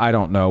 Friday, I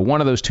don't know.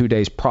 One of those 2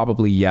 days,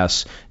 probably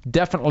yes.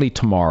 Definitely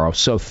tomorrow.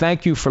 So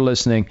thank you for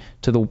listening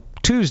to the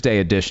Tuesday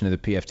edition of the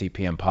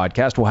PFTPM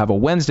podcast. We'll have a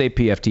Wednesday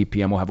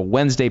PFTPM. We'll have a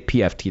Wednesday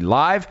PFT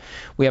Live.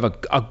 We have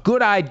a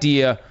good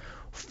idea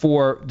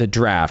for the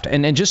draft.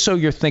 And just so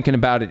you're thinking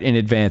about it in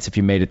advance if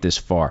you made it this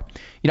far.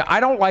 I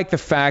don't like the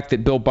fact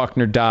that Bill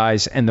Buckner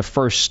dies and the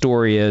first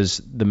story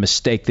is the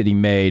mistake that he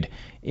made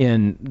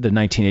in the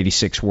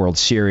 1986 World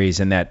Series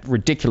and that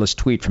ridiculous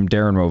tweet from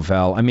Darren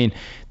Rovell. I mean,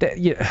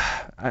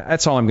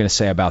 that's all I'm going to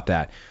say about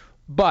that.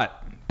 But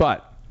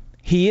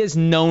he is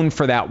known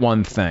for that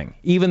one thing,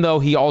 even though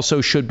he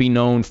also should be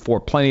known for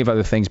plenty of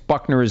other things.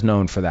 Buckner is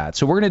known for that.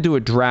 So we're going to do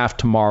a draft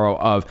tomorrow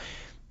of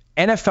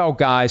NFL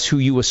guys who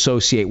you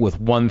associate with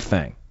one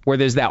thing, where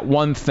there's that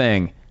one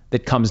thing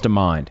that comes to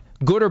mind,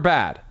 good or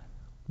bad,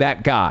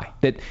 that guy,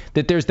 that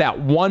there's that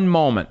one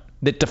moment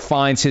that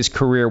defines his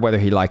career, whether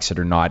he likes it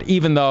or not,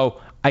 even though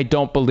I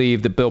don't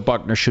believe that Bill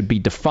Buckner should be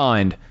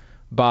defined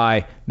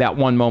by that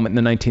one moment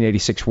in the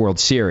 1986 World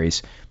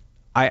Series.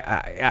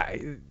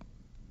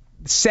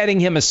 Setting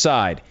him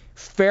aside,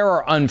 fair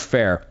or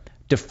unfair,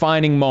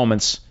 defining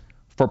moments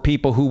for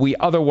people who we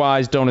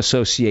otherwise don't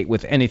associate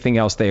with anything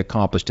else they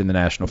accomplished in the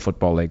National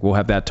Football League. We'll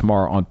have that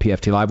tomorrow on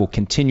PFT Live. We'll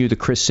continue the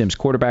Chris Sims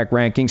quarterback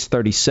rankings,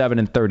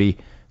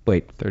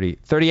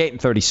 38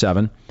 and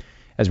 37,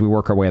 as we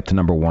work our way up to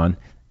number one.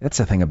 That's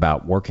the thing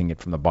about working it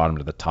from the bottom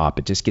to the top.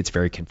 It just gets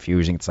very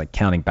confusing. It's like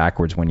counting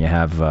backwards when you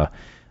have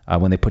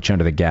when they put you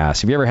under the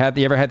gas. Have you ever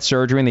had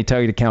surgery and they tell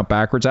you to count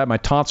backwards? I had my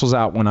tonsils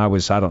out when I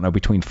was,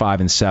 between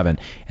 5 and 7,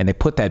 and they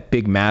put that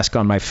big mask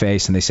on my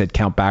face and they said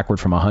count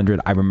backward from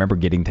 100. I remember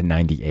getting to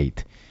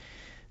 98.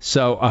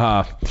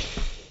 So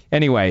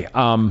anyway,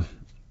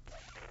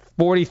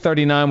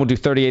 40-39, we'll do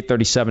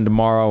 38-37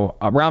 tomorrow.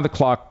 Around the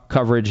clock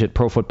coverage at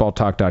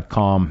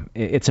ProFootballTalk.com.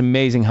 It's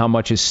amazing how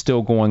much is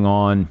still going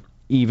on,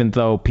 even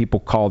though people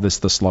call this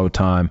the slow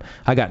time.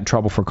 I got in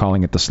trouble for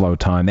calling it the slow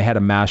time. They had a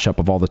mashup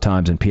of all the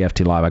times in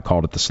PFT Live. I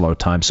called it the slow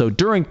time. So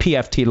during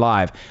PFT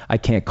Live, I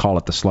can't call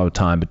it the slow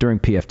time, but during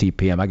PFT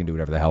PM, I can do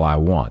whatever the hell I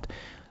want.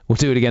 We'll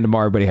do it again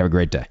tomorrow. Everybody have a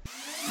great day.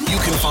 You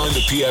can find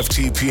the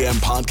PFT PM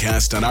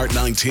podcast on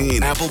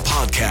Art19, Apple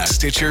Podcasts,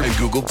 Stitcher, and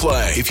Google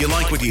Play. If you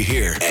like what you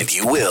hear, and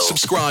you will,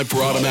 subscribe for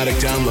automatic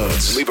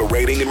downloads. Leave a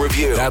rating and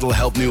review. That'll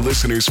help new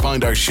listeners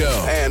find our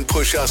show and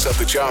push us up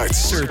the charts.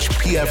 Search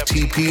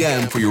PFT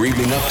PM for your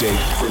evening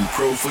update from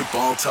Pro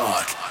Football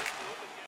Talk.